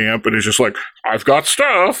time you camp and is just like, I've got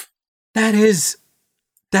stuff. That is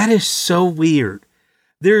so weird.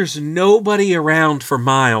 There's nobody around for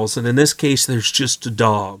miles, and in this case, there's just a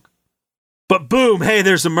dog. But boom, hey,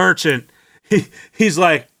 there's a merchant. He's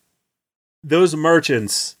like, those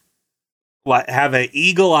merchants have an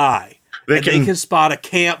eagle eye. They can spot a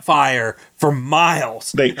campfire for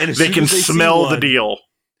miles. They can smell the deal.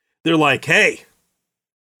 They're like, hey,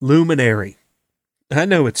 luminary, I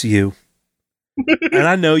know it's you. And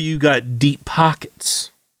I know you got deep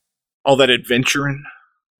pockets. All that adventuring.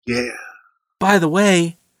 Yeah. By the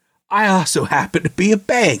way, I also happen to be a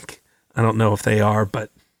bank. I don't know if they are,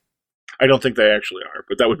 but I don't think they actually are,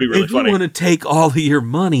 but that would be really funny. If you want to take all of your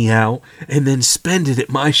money out and then spend it at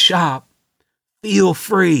my shop, feel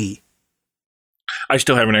free. I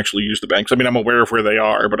still haven't actually used the banks. I mean, I'm aware of where they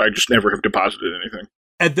are, but I just never have deposited anything.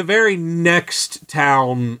 At the very next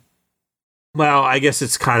town, well, I guess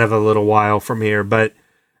it's kind of a little while from here, but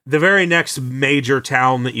the very next major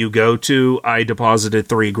town that you go to, I deposited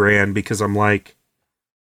 $3,000 because I'm like,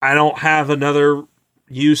 I don't have another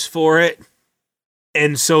use for it.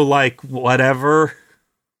 And so, like, whatever,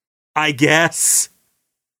 I guess.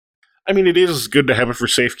 I mean, it is good to have it for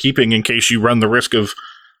safekeeping in case you run the risk of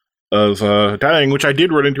dying, which I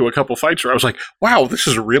did run into a couple fights where I was like, wow, this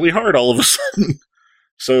is really hard all of a sudden.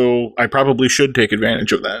 So I probably should take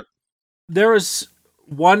advantage of that. There was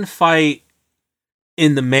one fight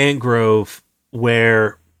in the mangrove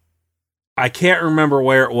where I can't remember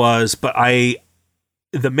where it was, but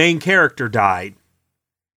the main character died.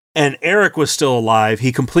 And Eric was still alive.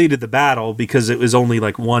 He completed the battle because it was only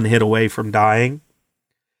like one hit away from dying.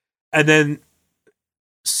 And then,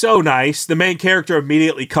 so nice, the main character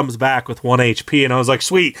immediately comes back with 1 HP, and I was like,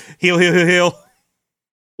 sweet, heal.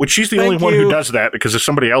 Which she's the only one who does that, because if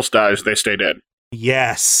somebody else dies, they stay dead.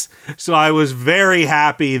 Yes. So I was very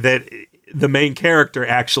happy that the main character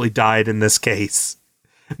actually died in this case,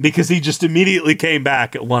 because he just immediately came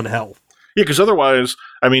back at 1 health. Yeah, because otherwise,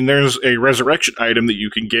 I mean, there's a resurrection item that you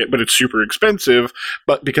can get, but it's super expensive.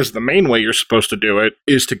 But because the main way you're supposed to do it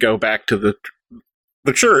is to go back to the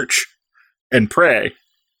church and pray.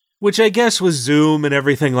 Which I guess with Zoom and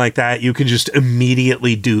everything like that, you can just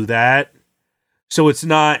immediately do that. So it's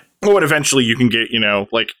not... Well, and eventually you can get,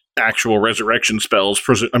 like actual resurrection spells.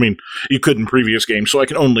 I mean, you could in previous games, so I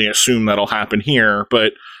can only assume that'll happen here.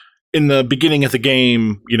 But in the beginning of the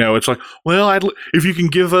game, it's like, well, if you can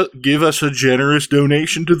give us a generous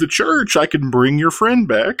donation to the church, I can bring your friend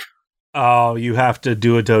back. Oh, you have to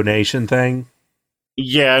do a donation thing?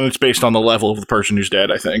 Yeah, and it's based on the level of the person who's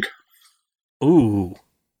dead, I think. Ooh.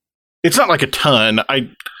 It's not like a ton.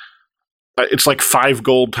 It's like 5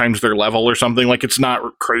 gold times their level or something. Like, it's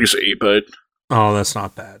not crazy, but... Oh, that's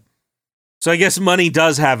not bad. So I guess money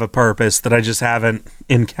does have a purpose that I just haven't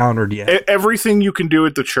encountered yet. Everything you can do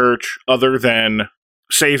at the church, other than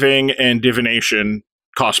saving and divination,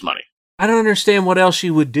 costs money. I don't understand what else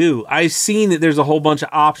you would do. I've seen that there's a whole bunch of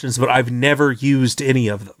options, but I've never used any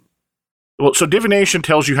of them. Well, so divination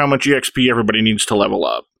tells you how much EXP everybody needs to level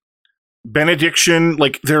up. Benediction,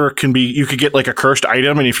 like you could get like a cursed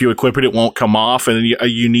item, and if you equip it, it won't come off, and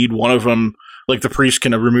you need one of them. Like the priest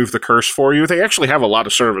can remove the curse for you. They actually have a lot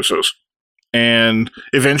of services, and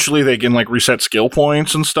eventually they can like reset skill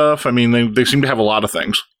points and stuff. I mean, they seem to have a lot of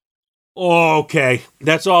things. Okay,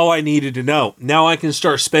 that's all I needed to know. Now I can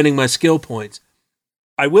start spending my skill points.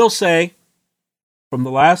 I will say, from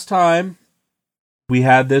the last time we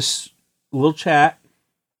had this little chat,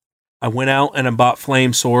 I went out and I bought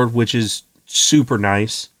Flame Sword, which is super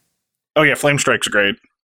nice. Oh yeah, Flame Strike's great.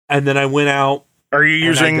 And then I went out. Are you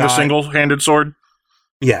using the single-handed sword?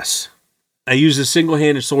 Yes. I use a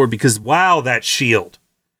single-handed sword because, wow, that shield.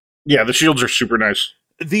 Yeah, the shields are super nice.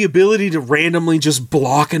 The ability to randomly just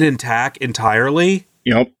block an attack entirely.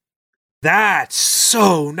 Yep. That's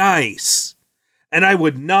so nice. And I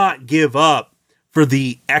would not give up for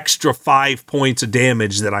the extra 5 points of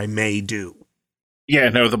damage that I may do. Yeah,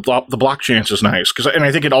 no, the block chance is nice. And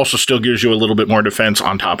I think it also still gives you a little bit more defense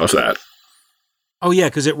on top of that. Oh, yeah,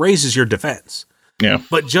 because it raises your defense. Yeah.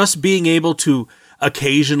 But just being able to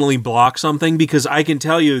occasionally block something, because I can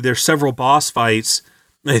tell you there's several boss fights,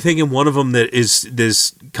 I think in one of them that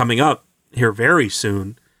is coming up here very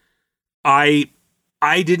soon, I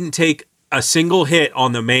didn't take a single hit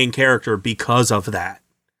on the main character because of that.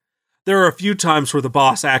 There are a few times where the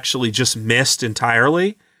boss actually just missed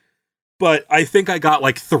entirely, but I think I got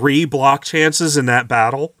like 3 block chances in that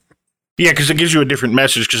battle. Yeah, because it gives you a different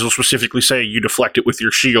message, because it'll specifically say you deflect it with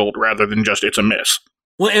your shield rather than just it's a miss.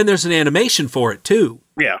 Well, and there's an animation for it, too.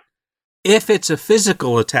 Yeah. If it's a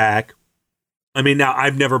physical attack, I mean, now,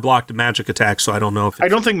 I've never blocked a magic attack, so I don't know if I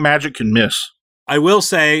don't think magic can miss. I will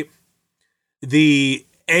say the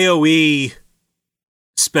AoE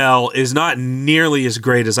spell is not nearly as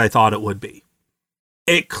great as I thought it would be.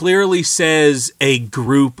 It clearly says a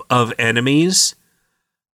group of enemies,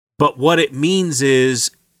 but what it means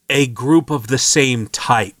is a group of the same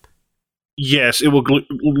type. Yes, it will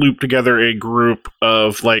loop together a group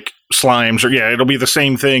of, like, slimes. Or yeah, it'll be the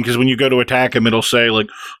same thing, because when you go to attack them, it'll say, like,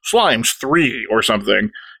 slimes 3 or something.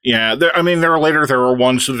 Yeah, there are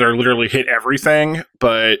ones that are literally hit everything,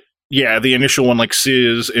 but yeah, the initial one, like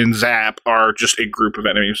Sizz and Zap, are just a group of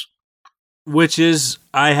enemies. Which is,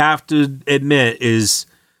 I have to admit, is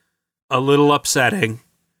a little upsetting.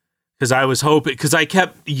 Because I was hoping, because I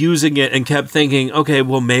kept using it and kept thinking, okay,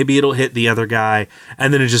 well, maybe it'll hit the other guy.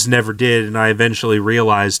 And then it just never did. And I eventually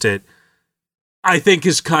realized it. I think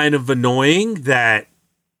is kind of annoying that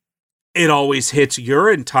it always hits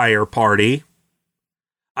your entire party.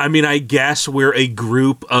 I mean, I guess we're a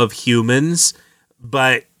group of humans,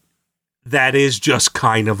 but that is just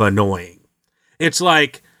kind of annoying. It's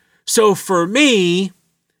like, so for me,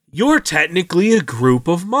 you're technically a group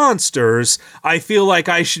of monsters. I feel like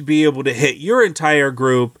I should be able to hit your entire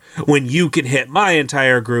group when you can hit my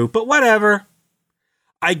entire group, but whatever.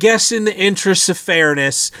 I guess in the interest of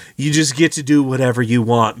fairness, you just get to do whatever you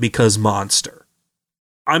want because monster.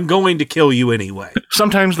 I'm going to kill you anyway.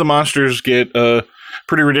 Sometimes the monsters get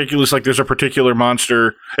pretty ridiculous. Like there's a particular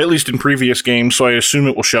monster, at least in previous games, so I assume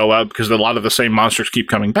it will show up because a lot of the same monsters keep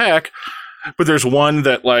coming back. But there's one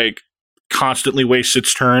that, like, constantly wastes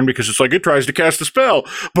its turn because it's like it tries to cast a spell,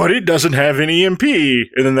 but it doesn't have any MP,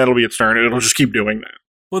 and then that'll be its turn, and it'll just keep doing that.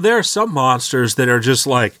 Well, there are some monsters that are just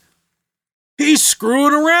like, he's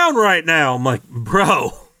screwing around right now. I'm like,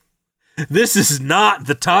 bro, this is not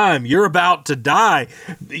the time. You're about to die.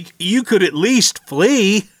 You could at least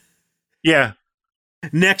flee. Yeah.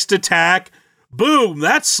 Next attack, boom,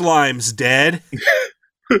 that slime's dead.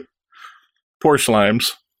 Poor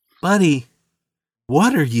slimes. Buddy,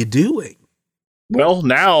 what are you doing? Well,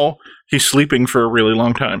 now he's sleeping for a really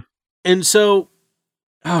long time. And so,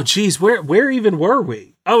 oh geez, where even were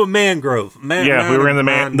we? Oh, Mangrove. We were in the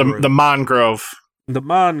Mangrove. The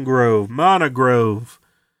Monagrove.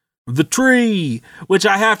 The tree, which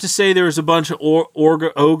I have to say there was a bunch of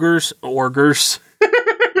ogres,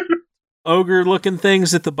 ogre-looking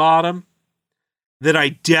things at the bottom that I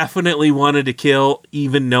definitely wanted to kill,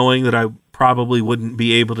 even knowing that I probably wouldn't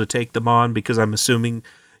be able to take them on because I'm assuming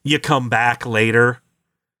you come back later.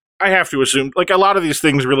 I have to assume, like, a lot of these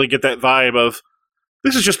things really get that vibe of,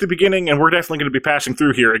 this is just the beginning, and we're definitely going to be passing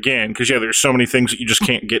through here again, because, yeah, there's so many things that you just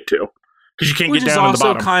can't get to. Because you can't get down to the bottom. Which is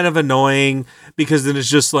also kind of annoying, because then it's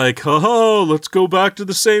just like, ho, let's go back to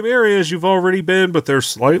the same areas you've already been, but they're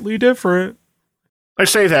slightly different. I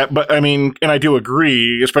say that, but, I mean, and I do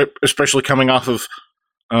agree, especially coming off of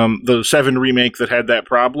the 7 remake that had that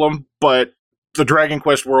problem, but the Dragon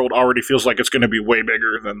Quest world already feels like it's going to be way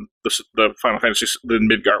bigger than the Final Fantasy than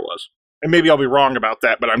Midgar was. And maybe I'll be wrong about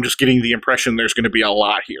that, but I'm just getting the impression there's going to be a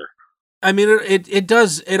lot here. I mean, it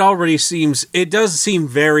does seem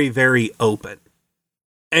very, very open.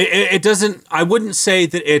 It doesn't, I wouldn't say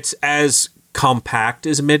that it's as compact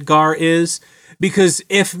as Midgar is, because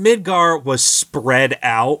if Midgar was spread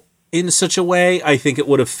out in such a way, I think it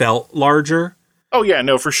would have felt larger. Oh yeah,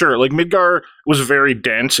 no, for sure. Like, Midgar was very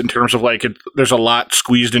dense in terms of, like, there's a lot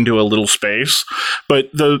squeezed into a little space, but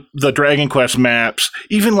the Dragon Quest maps,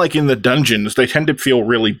 even, like, in the dungeons, they tend to feel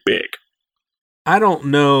really big. I don't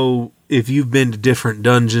know if you've been to different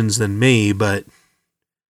dungeons than me, but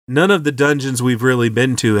none of the dungeons we've really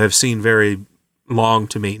been to have seemed very long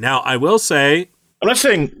to me. Now, I will say... I'm not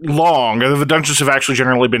saying long. The dungeons have actually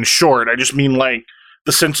generally been short. I just mean, like,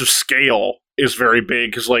 the sense of scale is very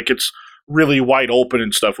big, because, like, it's really wide open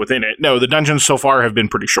and stuff within it. No, the dungeons so far have been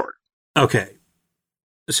pretty short. Okay.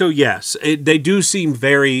 So, yes, they do seem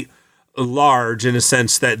very large in a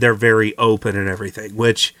sense that they're very open and everything,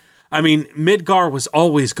 which, I mean, Midgar was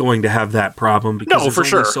always going to have that problem because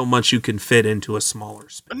there's only so much you can fit into a smaller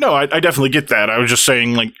space. No, I definitely get that. I was just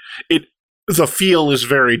saying, like, the feel is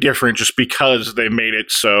very different just because they made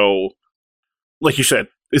it so, like you said,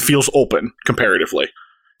 it feels open comparatively.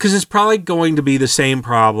 Because it's probably going to be the same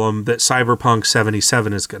problem that Cyberpunk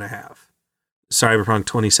 77 is going to have. Cyberpunk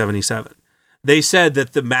 2077. They said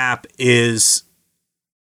that the map is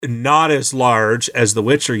not as large as the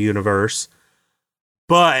Witcher universe,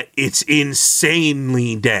 but it's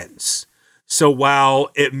insanely dense. So while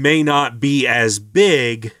it may not be as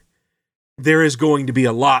big, there is going to be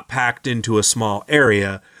a lot packed into a small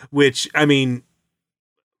area, which, I mean,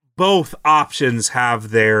 both options have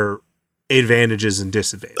their advantages and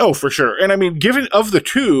disadvantages. Oh, for sure. And I mean, given of the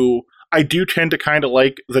two, I do tend to kind of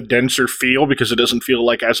like the denser feel because it doesn't feel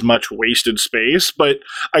like as much wasted space, but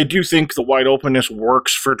I do think the wide openness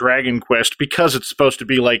works for Dragon Quest because it's supposed to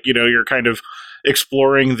be like, you know, you're kind of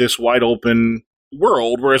exploring this wide open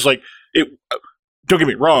world, whereas, like, don't get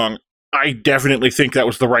me wrong, I definitely think that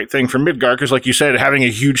was the right thing for Midgar, because like you said, having a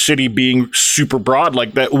huge city being super broad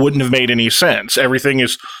like that wouldn't have made any sense. Everything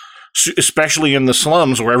is, especially in the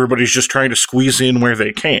slums where everybody's just trying to squeeze in where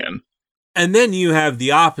they can. And then you have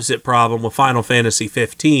the opposite problem with Final Fantasy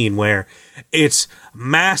 15, where it's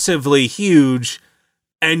massively huge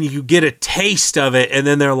and you get a taste of it, and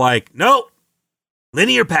then they're like, nope,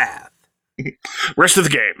 linear path. Rest of the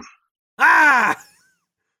game. Ah!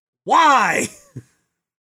 Why?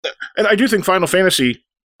 And I do think Final Fantasy,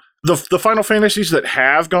 the Final Fantasies that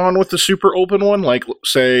have gone with the super open one, like,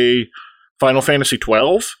 say, Final Fantasy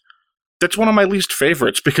 12, that's one of my least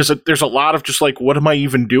favorites, because there's a lot of just like, what am I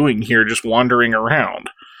even doing here, just wandering around?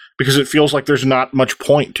 Because it feels like there's not much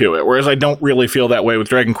point to it, whereas I don't really feel that way with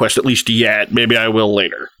Dragon Quest, at least yet. Maybe I will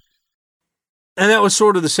later. And that was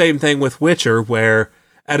sort of the same thing with Witcher, where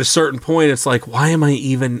at a certain point, it's like, why am I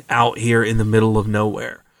even out here in the middle of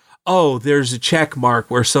nowhere? Oh, there's a check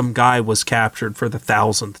mark where some guy was captured for the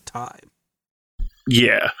 1,000th time.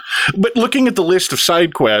 Yeah. But looking at the list of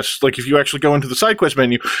side quests, like if you actually go into the side quest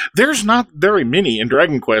menu, there's not very many in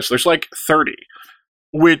Dragon Quest. There's like 30,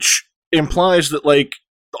 which implies that like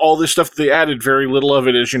all this stuff that they added, very little of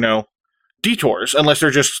it is, you know, detours, unless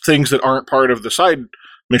they're just things that aren't part of the side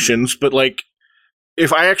missions. But like,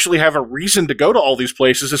 if I actually have a reason to go to all these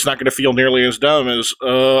places, it's not going to feel nearly as dumb as,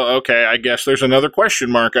 okay, I guess there's another question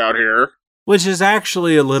mark out here. Which is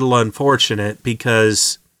actually a little unfortunate,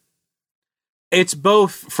 because it's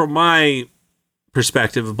both, from my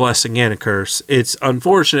perspective, a blessing and a curse. It's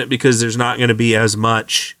unfortunate because there's not going to be as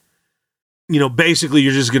much, you know, basically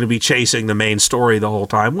you're just going to be chasing the main story the whole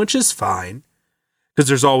time, which is fine, because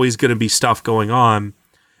there's always going to be stuff going on.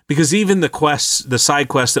 Because even the quests, the side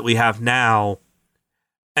quests that we have now,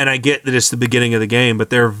 and I get that it's the beginning of the game, but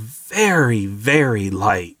they're very, very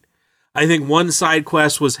light. I think one side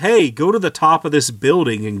quest was, hey, go to the top of this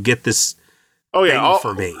building and get this thing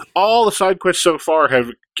for me. All the side quests so far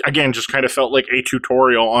have, again, just kind of felt like a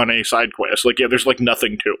tutorial on a side quest. Like, yeah, there's like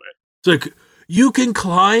nothing to it. It's like, you can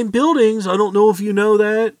climb buildings. I don't know if you know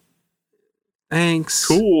that. Thanks.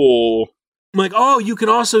 Cool. I'm like, oh, you can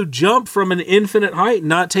also jump from an infinite height and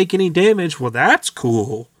not take any damage. Well, that's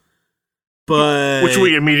cool. But which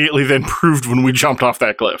we immediately then proved when we jumped off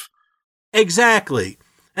that cliff. Exactly.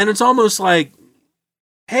 And it's almost like,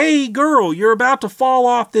 hey, girl, you're about to fall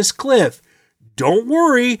off this cliff. Don't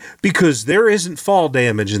worry, because there isn't fall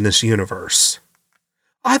damage in this universe.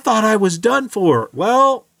 I thought I was done for.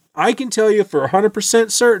 Well, I can tell you for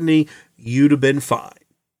 100% certainty, you'd have been fine.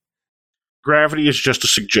 Gravity is just a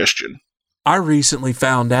suggestion. I recently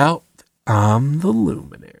found out I'm the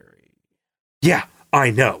Luminary. Yeah, I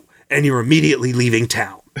know. And you're immediately leaving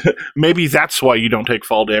town. Maybe that's why you don't take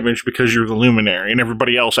fall damage, because you're the Luminary and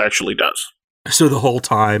everybody else actually does. So the whole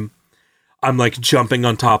time, I'm like jumping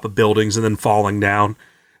on top of buildings and then falling down.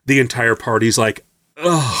 The entire party's like,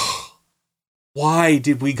 ugh, why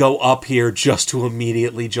did we go up here just to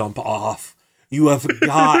immediately jump off? You have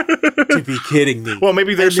got to be kidding me. Well,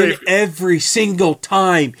 maybe they're safe. Every single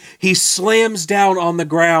time he slams down on the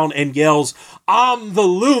ground and yells, I'm the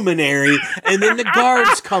Luminary, and then the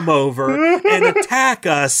guards come over and attack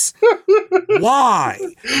us. Why?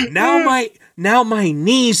 Now my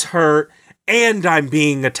knees hurt and I'm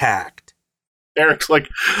being attacked. Eric's like,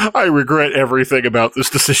 I regret everything about this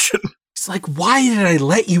decision. It's like, why did I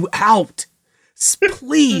let you out?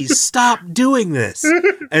 Please stop doing this.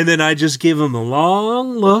 And then I just give him a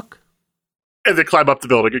long look. And then climb up the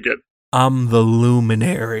building again. I'm the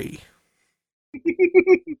luminary.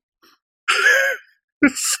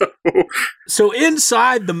 So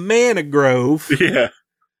inside the Mana Grove, yeah,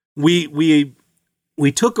 we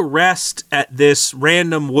took a rest at this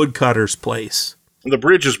random woodcutter's place. The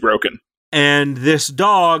bridge is broken. And this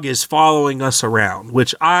dog is following us around,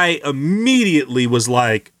 which I immediately was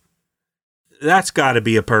like, that's got to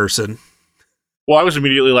be a person. Well, I was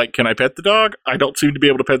immediately like, can I pet the dog? I don't seem to be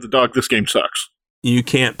able to pet the dog. This game sucks. You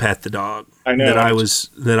can't pet the dog. I know. That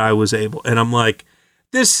I was able. And I'm like,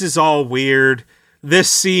 this is all weird. This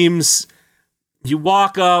seems, you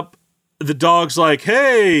walk up, the dog's like,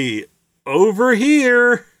 hey, over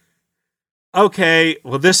here. Okay,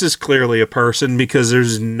 well, this is clearly a person because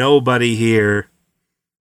there's nobody here.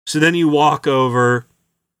 So then you walk over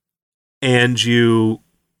and you...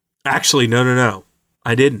 Actually, no.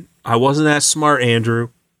 I didn't. I wasn't that smart, Andrew.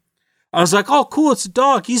 I was like, oh, cool, it's a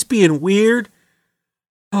dog. He's being weird.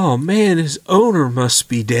 Oh, man, his owner must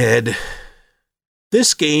be dead.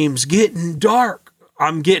 This game's getting dark.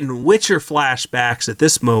 I'm getting Witcher flashbacks at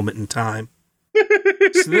this moment in time.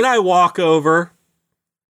 So then I walk over,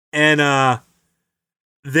 and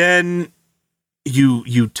then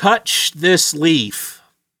you touch this leaf.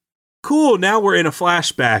 Cool, now we're in a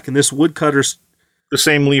flashback, and this woodcutter's... The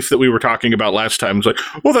same leaf that we were talking about last time. It's like,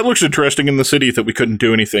 well, that looks interesting in the city that we couldn't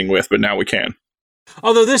do anything with, but now we can.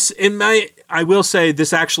 Although I will say,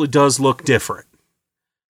 this actually does look different.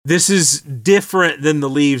 This is different than the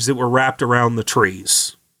leaves that were wrapped around the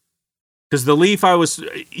trees. Because the leaf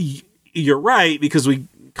you're right, because we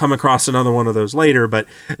come across another one of those later, but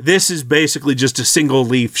this is basically just a single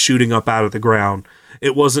leaf shooting up out of the ground.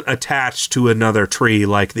 It wasn't attached to another tree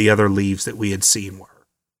like the other leaves that we had seen were.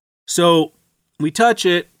 So we touch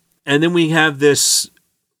it, and then we have this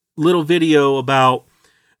little video about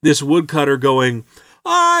this woodcutter going,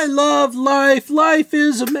 I love life. Life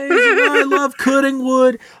is amazing. I love cutting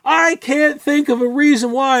wood. I can't think of a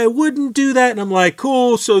reason why I wouldn't do that. And I'm like,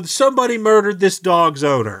 cool. So somebody murdered this dog's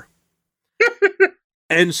owner.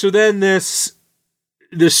 And so then this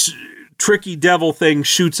tricky devil thing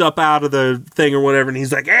shoots up out of the thing or whatever. And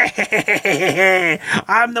he's like, hey,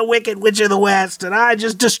 I'm the Wicked Witch of the West. And I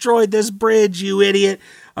just destroyed this bridge, you idiot.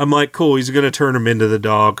 I'm like, cool. He's going to turn him into the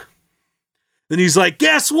dog. Then he's like,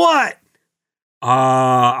 guess what?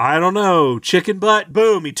 I don't know. Chicken butt.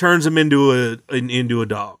 Boom. He turns him into a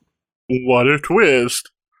dog. What a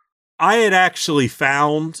twist. I had actually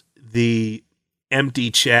found the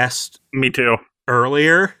empty chest. Me too.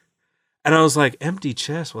 Earlier. And I was like, empty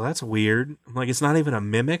chest? Well, that's weird. I'm like, it's not even a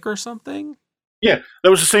mimic or something? Yeah, that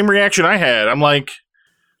was the same reaction I had. I'm like,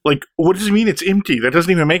 what does it mean it's empty? That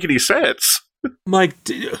doesn't even make any sense. I'm like,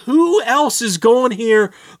 who else is going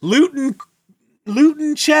here looting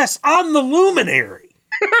chests? I'm the luminary.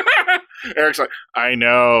 Eric's like, I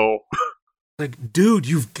know. Like, dude,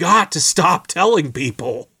 you've got to stop telling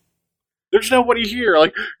people. There's nobody here.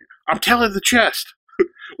 Like, I'm telling the chest.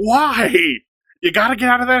 Why? You gotta get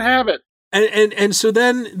out of that habit. And so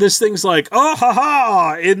then this thing's like, oh, ha,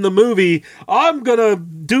 ha, in the movie, I'm gonna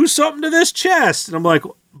do something to this chest. And I'm like,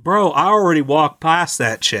 bro, I already walked past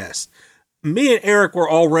that chest. Me and Eric were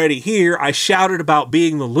already here. I shouted about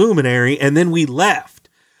being the luminary, and then we left.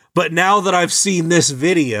 But now that I've seen this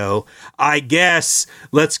video, I guess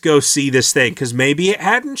let's go see this thing, because maybe it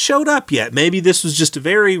hadn't showed up yet. Maybe this was just a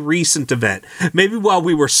very recent event. Maybe while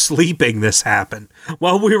we were sleeping, this happened.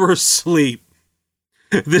 While we were asleep,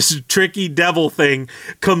 this tricky devil thing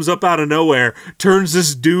comes up out of nowhere, turns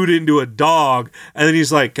this dude into a dog, and then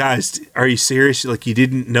he's like, guys, are you serious? Like, you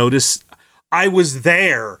didn't notice? I was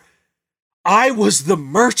there. I was the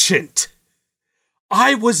merchant.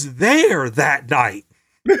 I was there that night.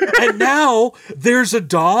 And now there's a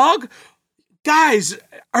dog? Guys,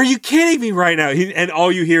 are you kidding me right now? And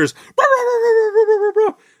all you hear is,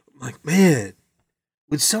 I'm like, man,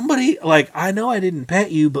 would somebody, like, I know I didn't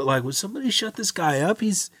pet you, but like, would somebody shut this guy up?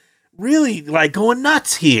 He's really like going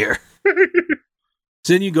nuts here.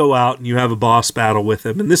 So then you go out and you have a boss battle with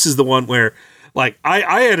him. And this is the one where, like,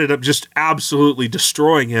 I ended up just absolutely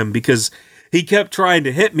destroying him because he kept trying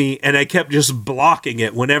to hit me and I kept just blocking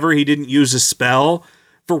it whenever he didn't use a spell.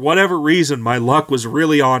 For whatever reason, my luck was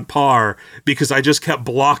really on par because I just kept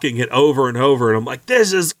blocking it over and over. And I'm like,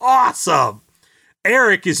 this is awesome.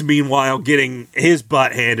 Eric is meanwhile getting his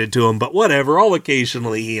butt handed to him, but whatever, I'll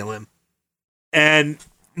occasionally heal him. And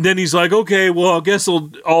then he's like, okay, well, I guess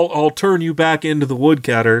I'll turn you back into the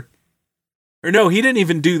woodcutter. Or no, he didn't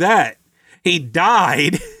even do that. He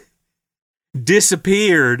died,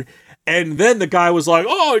 disappeared, and then the guy was like,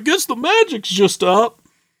 oh, I guess the magic's just up.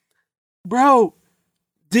 Bro,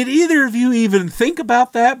 did either of you even think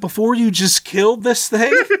about that before you just killed this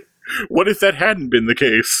thing? What if that hadn't been the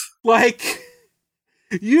case? Like,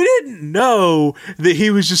 you didn't know that he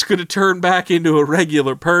was just going to turn back into a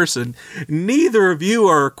regular person. Neither of you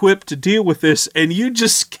are equipped to deal with this, and you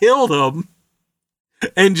just killed him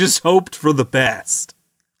and just hoped for the best.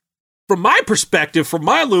 From my perspective, from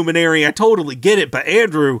my luminary, I totally get it, but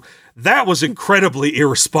Andrew, that was incredibly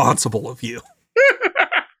irresponsible of you.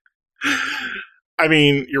 I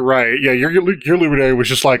mean, you're right. Yeah, your luminary was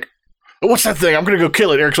just like, what's that thing? I'm going to go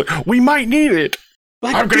kill it. Eric's like, we might need it.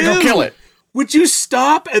 Like, I'm going to go kill it. Would you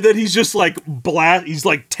stop? And then he's just like, he's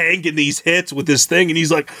like tanking these hits with this thing, and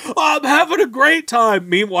he's like, oh, I'm having a great time.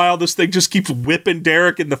 Meanwhile, this thing just keeps whipping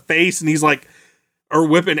Derek in the face, and he's like, or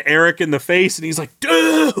whipping Eric in the face, and he's like,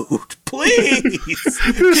 dude, please.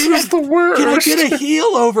 This is the worst. Can I get a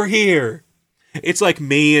heal over here? It's like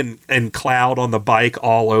me and Cloud on the bike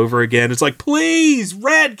all over again. It's like, please,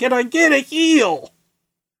 Red, can I get a heal?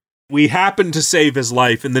 We happen to save his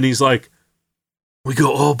life, and then he's like, we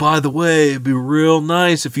go, oh, by the way, it'd be real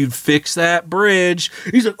nice if you'd fix that bridge.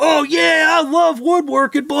 He's like, oh, yeah, I love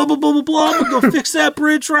woodworking, blah, blah, blah, blah, blah. I'm going to go fix that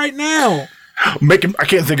bridge right now. I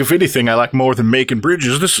can't think of anything I like more than making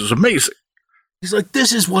bridges. This is amazing. He's like,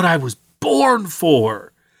 this is what I was born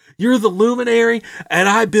for. You're the luminary, and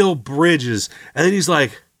I build bridges. And then he's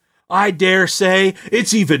like, I dare say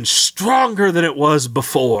it's even stronger than it was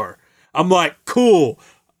before. I'm like, cool.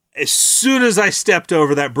 As soon as I stepped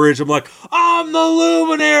over that bridge, I'm like, I'm the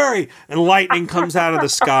luminary. And lightning comes out of the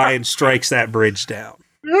sky and strikes that bridge down.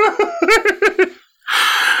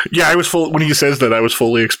 Yeah, when he says that, I was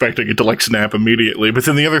fully expecting it to like snap immediately. But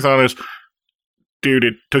then the other thought is, dude,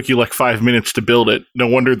 it took you like 5 minutes to build it. No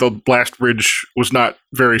wonder the blast bridge was not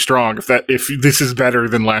very strong. If this is better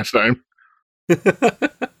than last time.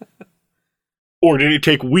 Or did it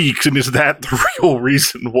take weeks, and is that the real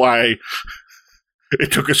reason why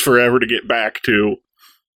it took us forever to get back to?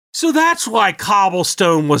 So that's why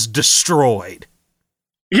Cobblestone was destroyed.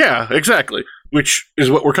 Yeah, exactly. Which is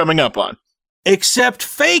what we're coming up on. Except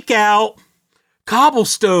fake out,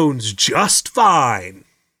 Cobblestone's just fine.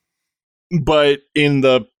 But in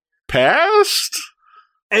the past?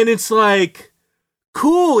 And it's like,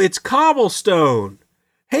 cool, it's Cobblestone.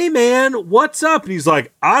 Hey man, what's up? And he's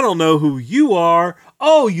like, I don't know who you are.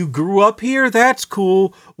 Oh, you grew up here? That's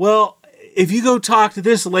cool. Well, if you go talk to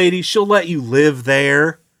this lady, she'll let you live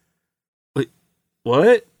there.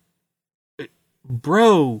 What?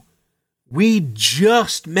 Bro, we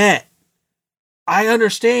just met. I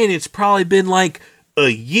understand it's probably been like a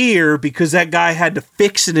year because that guy had to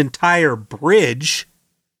fix an entire bridge.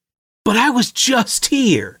 But I was just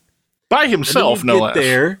here. By himself, no less.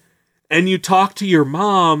 There, and you talk to your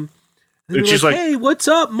mom, and she's like, hey, what's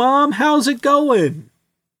up, Mom? How's it going?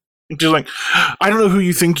 She's like, I don't know who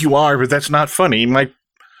you think you are, but that's not funny.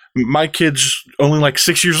 My kid's only like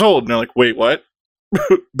 6 years old. And they're like, wait, what?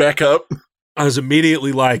 Back up. I was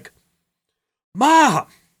immediately like, Mom,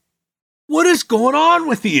 what is going on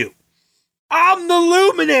with you? I'm the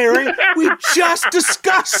luminary. We just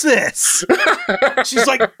discussed this. She's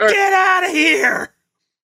like, get out of here.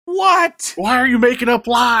 What? Why are you making up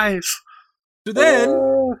lies? So then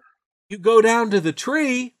you go down to the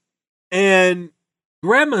tree and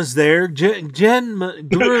Grandma's there. Grandma.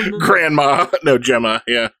 No, Gemma.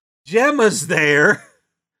 Yeah. Gemma's there.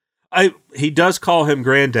 He does call him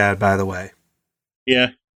Granddad, by the way. Yeah.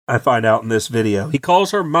 I find out in this video. He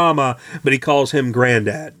calls her Mama, but he calls him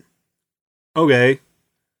Granddad. Okay.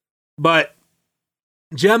 But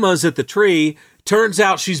Gemma's at the tree. Turns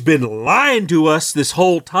out she's been lying to us this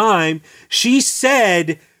whole time. She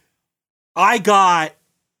said, I got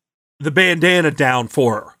the bandana down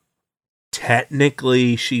for her.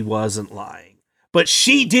 Technically, she wasn't lying. But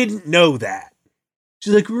she didn't know that.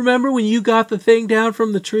 She's like, remember when you got the thing down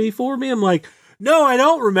from the tree for me? I'm like, no, I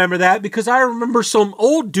don't remember that because I remember some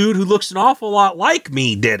old dude who looks an awful lot like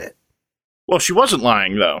me did it. Well, she wasn't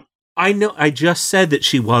lying, though. I know. I just said that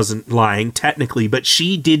she wasn't lying, technically, but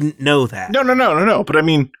she didn't know that. No. But I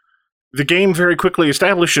mean, the game very quickly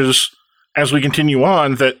establishes, as we continue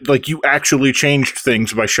on, that like you actually changed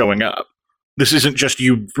things by showing up. This isn't just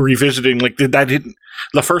you revisiting. Like that didn't.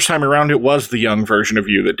 The first time around, it was the young version of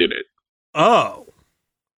you that did it. Oh,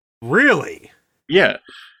 really? Yeah,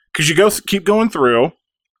 because you keep going through.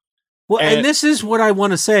 Well, and this is what I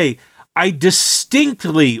want to say. I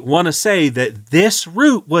distinctly want to say that this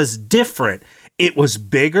route was different. It was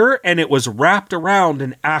bigger and it was wrapped around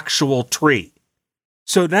an actual tree.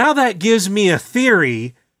 So now that gives me a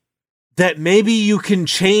theory that maybe you can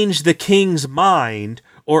change the king's mind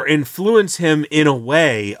or influence him in a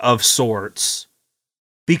way of sorts,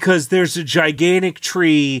 because there's a gigantic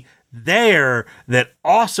tree there that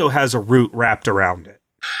also has a root wrapped around it.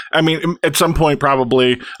 I mean, at some point,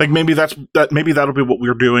 probably, like, maybe that'll be what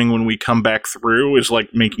we're doing when we come back through, is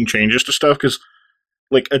like making changes to stuff, because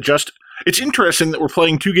like it's interesting that we're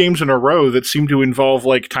playing 2 games in a row that seem to involve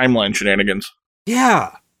like timeline shenanigans.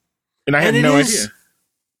 Yeah. And I had no idea.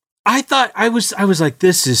 I thought I was like,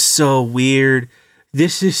 this is so weird.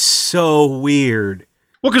 This is so weird.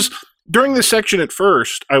 Well, because during this section at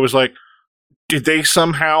first, I was like, did they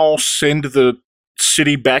somehow send the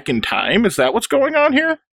city back in time? Is that what's going on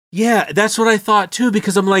here? Yeah, that's what I thought too,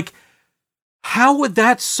 because I'm like, how would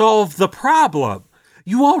that solve the problem?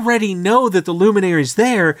 You already know that the Luminary's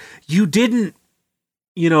there. You didn't,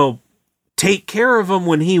 take care of him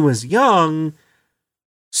when he was young.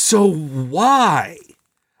 So why?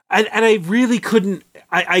 And I really couldn't,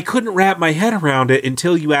 I couldn't wrap my head around it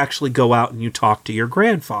until you actually go out and you talk to your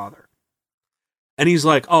grandfather. And he's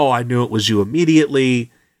like, oh, I knew it was you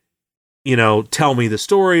immediately. Tell me the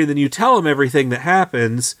story. And then you tell him everything that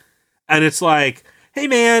happens. And it's like, hey,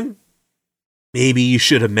 man, maybe you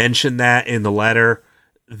should have mentioned that in the letter,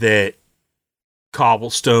 that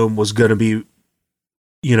Cobblestone was going to be,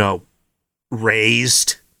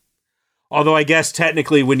 raised. Although I guess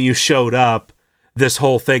technically when you showed up, this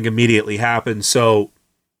whole thing immediately happened. So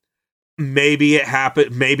maybe it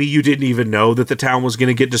happened. Maybe you didn't even know that the town was going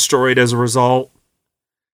to get destroyed as a result,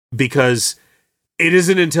 because it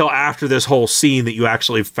isn't until after this whole scene that you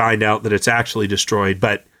actually find out that it's actually destroyed.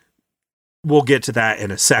 But we'll get to that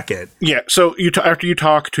in a second. Yeah. So after you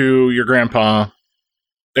talk to your grandpa,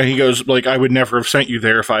 and he goes like, I would never have sent you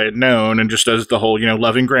there if I had known, and just does the whole,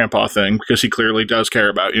 loving grandpa thing, because he clearly does care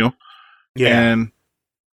about you. Yeah. And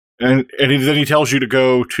then he tells you to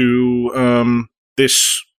go to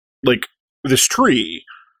this tree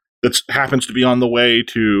that happens to be on the way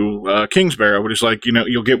to Kingsbarrow, but he's like,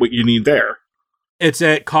 you'll get what you need there. It's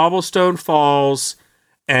at Cobblestone Falls,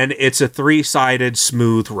 and it's a 3-sided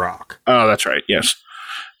smooth rock. Oh, that's right. Yes.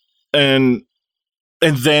 And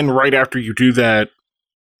then right after you do that,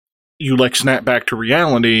 you snap back to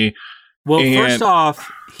reality. Well, first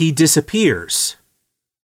off, he disappears.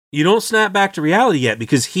 You don't snap back to reality yet,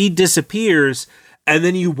 because he disappears, and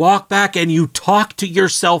then you walk back and you talk to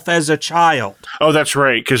yourself as a child. Oh, that's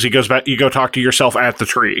right, because he goes back, you go talk to yourself at the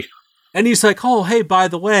tree. And he's like, oh, hey, by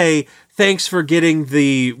the way, thanks for getting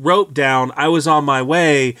the rope down. I was on my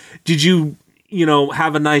way. Did you,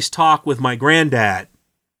 have a nice talk with my granddad?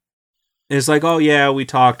 And it's like, oh, yeah, we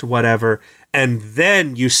talked, whatever. And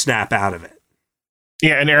then you snap out of it.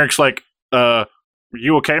 Yeah, and Eric's like,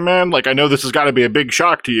 you okay, man? I know this has got to be a big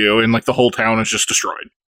shock to you, and the whole town is just destroyed.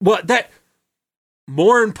 Well,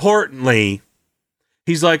 more importantly,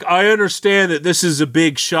 he's like, I understand that this is a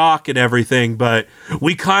big shock and everything, but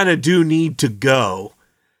we kind of do need to go.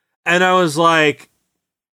 And I was like,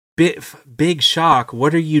 big shock?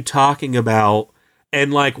 What are you talking about?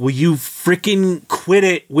 And will you freaking quit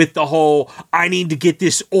it with the whole, I need to get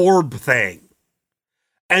this orb thing?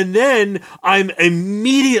 And then I'm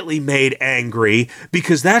immediately made angry,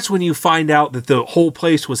 because that's when you find out that the whole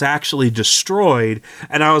place was actually destroyed.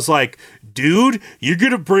 And I was like, dude, you're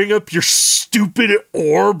going to bring up your stupid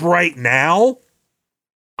orb right now?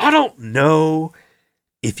 I don't know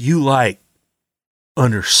if you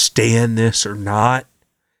understand this or not,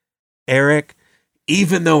 Eric,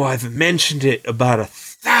 even though I've mentioned it about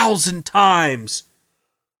 1,000 times,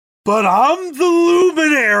 but I'm the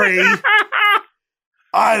Luminary.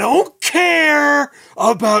 I don't care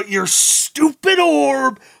about your stupid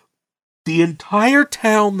orb. The entire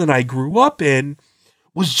town that I grew up in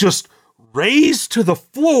was just razed to the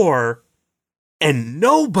floor, and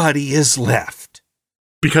nobody is left.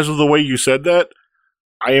 Because of the way you said that,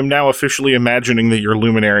 I am now officially imagining that your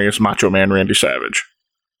Luminary is Macho Man Randy Savage.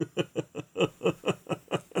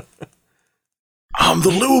 I'm the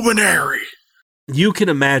Luminary. You can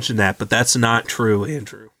imagine that, but that's not true,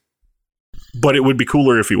 Andrew. But it would be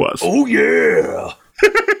cooler if he was. Oh, yeah.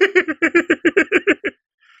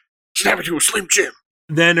 Snap it to a Slim Jim.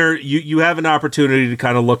 Then you have an opportunity to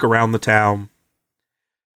kind of look around the town,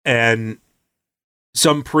 and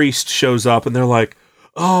some priest shows up, and they're like,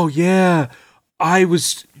 oh, yeah, I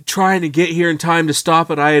was trying to get here in time to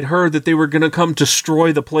stop it. I had heard that they were going to come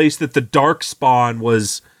destroy the place that the Darkspawn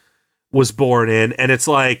was born in. And it's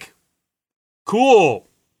like, cool.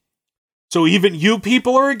 So even you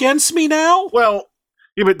people are against me now? Well,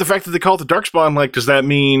 yeah, but the fact that they call it the Darkspawn, does that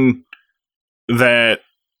mean that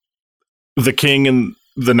the king and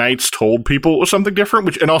the knights told people it was something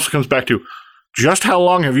different? And also comes back to, just how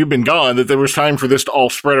long have you been gone that there was time for this to all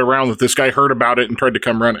spread around, that this guy heard about it and tried to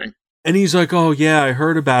come running? And he's like, oh, yeah, I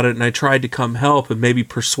heard about it, and I tried to come help and maybe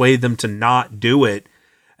persuade them to not do it.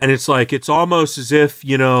 And it's like, it's almost as if,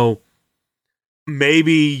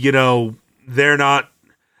 maybe, they're not...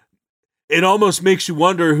 It almost makes you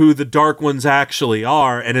wonder who the Dark Ones actually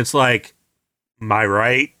are, and it's like, am I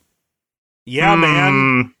right? Yeah,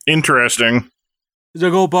 man. Interesting. He's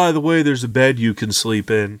like, oh, by the way, there's a bed you can sleep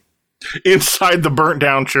in. Inside the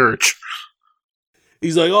burnt-down church.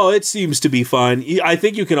 He's like, oh, it seems to be fine. I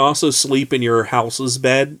think you can also sleep in your house's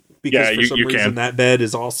bed, because for some reason that bed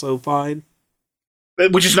is also fine.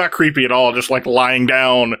 Which is not creepy at all, just like lying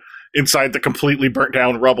down inside the completely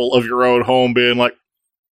burnt-down rubble of your own home, being like,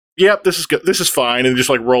 yep, this is good, this is fine, and just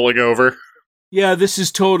like rolling over. Yeah, this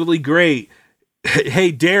is totally great. Hey,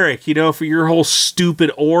 Derek, for your whole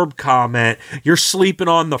stupid orb comment, you're sleeping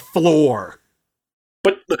on the floor.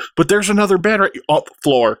 But there's another bed right on the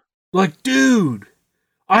floor. Like, dude,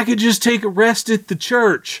 I could just take a rest at the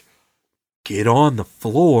church. Get on the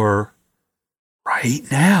floor right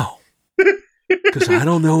now. Because I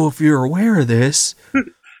don't know if you're aware of this.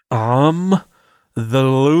 I'm the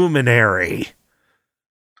Luminary.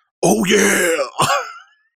 Oh, yeah.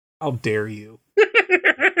 How dare you?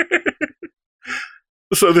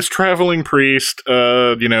 So this traveling priest,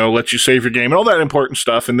 lets you save your game and all that important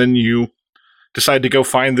stuff, and then you decide to go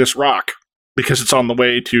find this rock because it's on the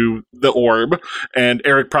way to the orb, and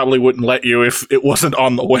Eric probably wouldn't let you if it wasn't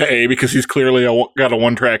on the way because he's clearly got a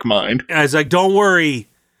one-track mind. And I was like, don't worry,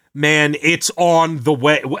 man, it's on the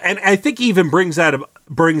way. And I think he even brings that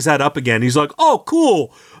up again. He's like, oh,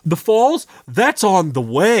 cool, the falls, that's on the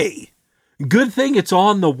way. Good thing it's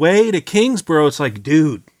on the way to Kingsborough. It's like,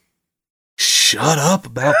 dude, shut up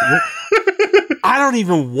about the orb. I don't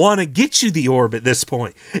even want to get you the orb at this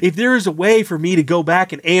point. If there is a way for me to go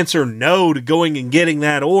back and answer no to going and getting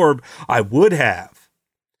that orb, I would have.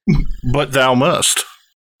 But thou must.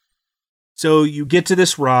 So you get to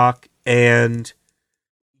this rock and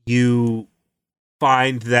you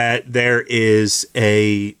find that there is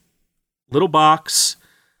a little box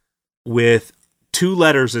with 2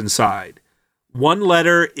 letters inside. One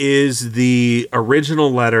letter is the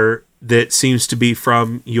original letter that seems to be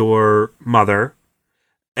from your mother,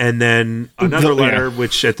 and then another letter,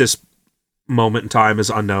 which at this moment in time is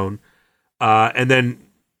unknown. And then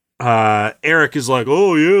Eric is like,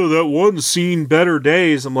 oh, yeah, that one's seen better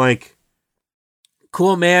days. I'm like,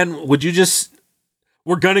 cool, man. Would you just...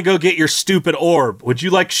 We're going to go get your stupid orb. Would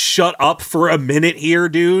you, shut up for a minute here,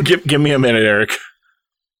 dude? Give me a minute, Eric.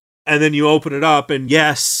 And then you open it up, and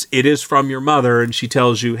yes, it is from your mother, and she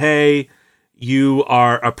tells you, hey, you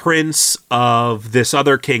are a prince of this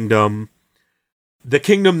other kingdom. The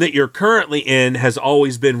kingdom that you're currently in has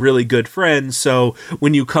always been really good friends, so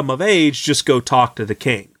when you come of age, just go talk to the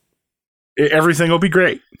king. Everything will be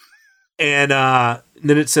great. And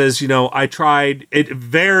then it says, I tried it,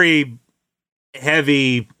 very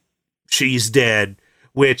heavy, she's dead,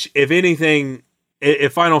 which, if anything,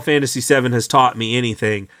 if Final Fantasy VII has taught me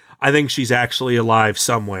anything, I think she's actually alive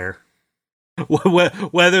somewhere.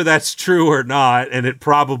 Whether that's true or not, and it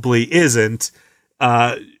probably isn't,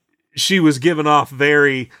 she was giving off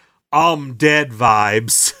very I'm dead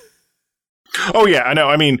vibes. Oh yeah, I know.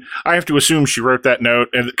 I mean, I have to assume she wrote that note,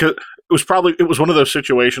 and cause it was one of those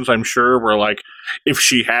situations, I'm sure, where if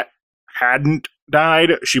she hadn't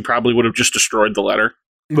died, she probably would have just destroyed the letter.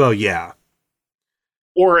 Well, yeah,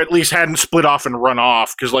 or at least hadn't split off and run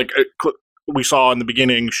off, because we saw in the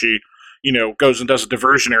beginning, she goes and does a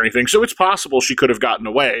diversionary thing. So it's possible she could have gotten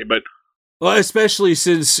away, but... Well, especially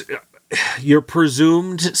since your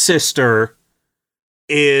presumed sister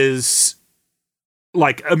is,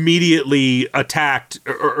 immediately attacked,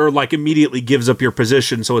 or immediately gives up your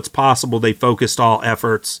position, so it's possible they focused all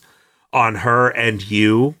efforts on her and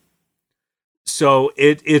you. So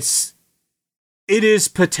it is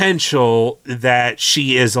potential that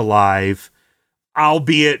she is alive,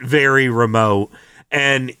 albeit very remote.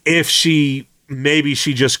 And if maybe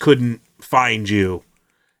she just couldn't find you,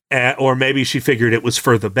 or maybe she figured it was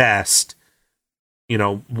for the best,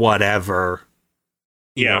 whatever,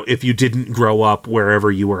 if you didn't grow up wherever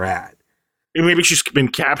you were at. And maybe she's been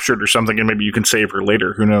captured or something, and maybe you can save her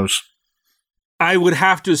later. Who knows? I would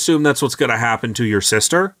have to assume that's what's going to happen to your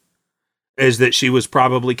sister, is that she was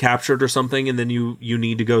probably captured or something, and then you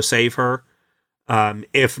need to go save her.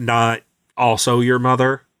 If not, also your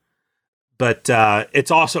mother. But it's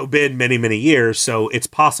also been many, many years, so it's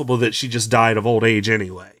possible that she just died of old age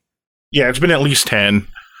anyway. Yeah, it's been at least 10.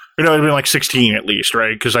 It'd been 16 at least,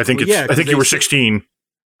 right? Because I think you were 16.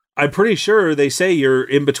 I'm pretty sure they say you're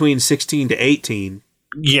in between 16 to 18.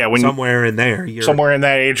 Yeah, somewhere in there. Somewhere in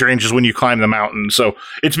that age range is when you climb the mountain. So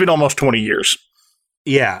it's been almost 20 years.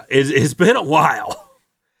 Yeah, it's been a while.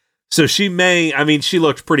 So she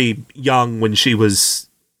looked pretty young when she was,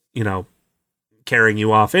 carrying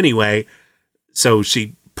you off anyway. So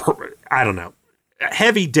I don't know,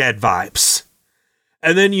 heavy dead vibes.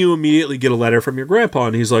 And then you immediately get a letter from your grandpa,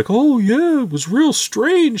 and he's like, oh, yeah, it was real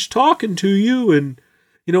strange talking to you. And,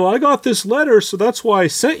 I got this letter, so that's why I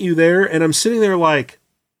sent you there. And I'm sitting there like,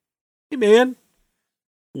 hey, man,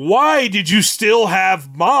 why did you still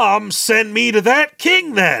have Mom send me to that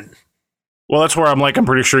king then? Well, that's where I'm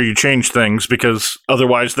pretty sure you changed things, because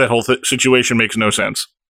otherwise that whole situation makes no sense.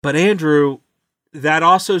 But Andrew, that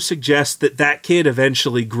also suggests that kid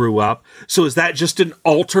eventually grew up. So is that just an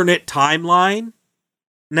alternate timeline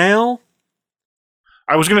now?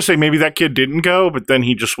 I was going to say maybe that kid didn't go, but then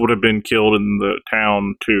he just would have been killed in the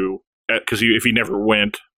town too, because if he never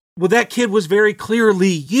went. Well, that kid was very clearly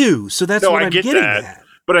you, so that's what I'm getting at.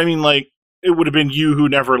 But I mean, it would have been you who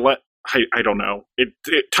never let. I don't know.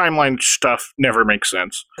 Timeline stuff never makes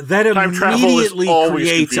sense. That immediately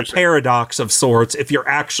creates a paradox of sorts if you're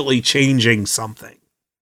actually changing something.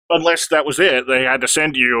 Unless that was it. They had to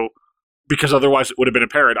send you, because otherwise it would have been a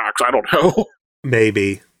paradox. I don't know.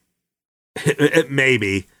 Maybe.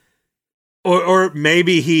 Maybe. Or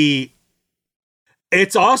maybe he...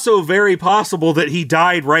 It's also very possible that he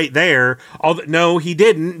died right there. No, he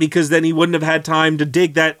didn't, because then he wouldn't have had time to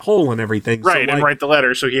dig that hole and everything. Right, and write the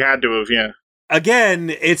letter, so he had to have, yeah.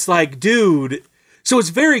 Again, it's like, dude... So it's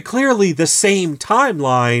very clearly the same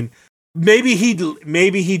timeline. Maybe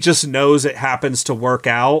he just knows it happens to work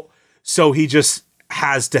out, so he just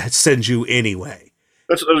has to send you anyway.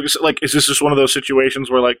 That's is this just one of those situations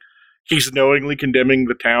where, he's knowingly condemning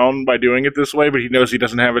the town by doing it this way, but he knows he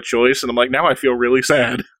doesn't have a choice, and I'm like, now I feel really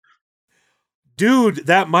sad. Dude,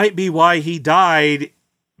 that might be why he died,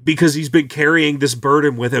 because he's been carrying this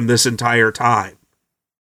burden with him this entire time.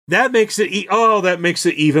 That makes it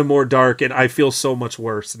even more dark, and I feel so much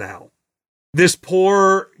worse now. This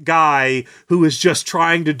poor guy who is just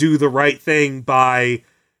trying to do the right thing by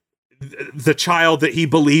the child that he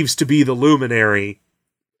believes to be the luminary.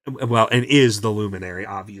 Well, and is the luminary,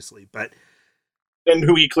 obviously, but... And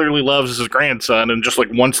who he clearly loves is his grandson, and just,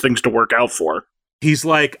 wants things to work out for. He's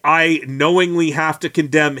like, I knowingly have to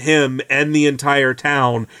condemn him and the entire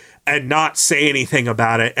town and not say anything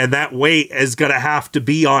about it, and that weight is gonna have to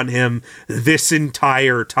be on him this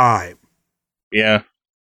entire time. Yeah.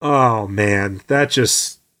 Oh, man, that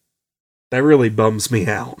really bums me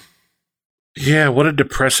out. Yeah, what a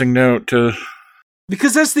depressing note to...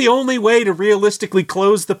 Because that's the only way to realistically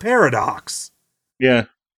close the paradox. Yeah.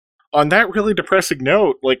 On that really depressing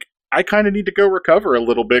note, I kind of need to go recover a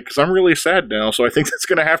little bit, because I'm really sad now, so I think that's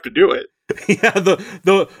going to have to do it. Yeah,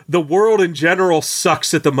 the world in general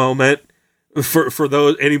sucks at the moment. For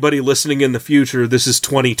anybody listening in the future, this is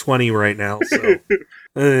 2020 right now, so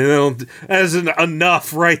that's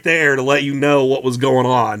enough right there to let you know what was going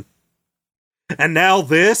on. And now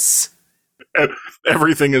this?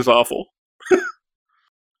 Everything is awful.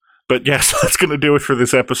 But yes, that's going to do it for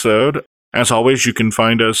this episode. As always, you can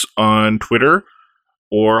find us on Twitter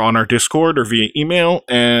or on our Discord or via email,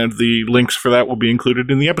 and the links for that will be included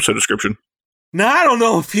in the episode description. Now, I don't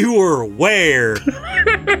know if you were aware,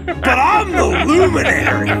 but I'm the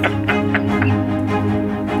Luminary.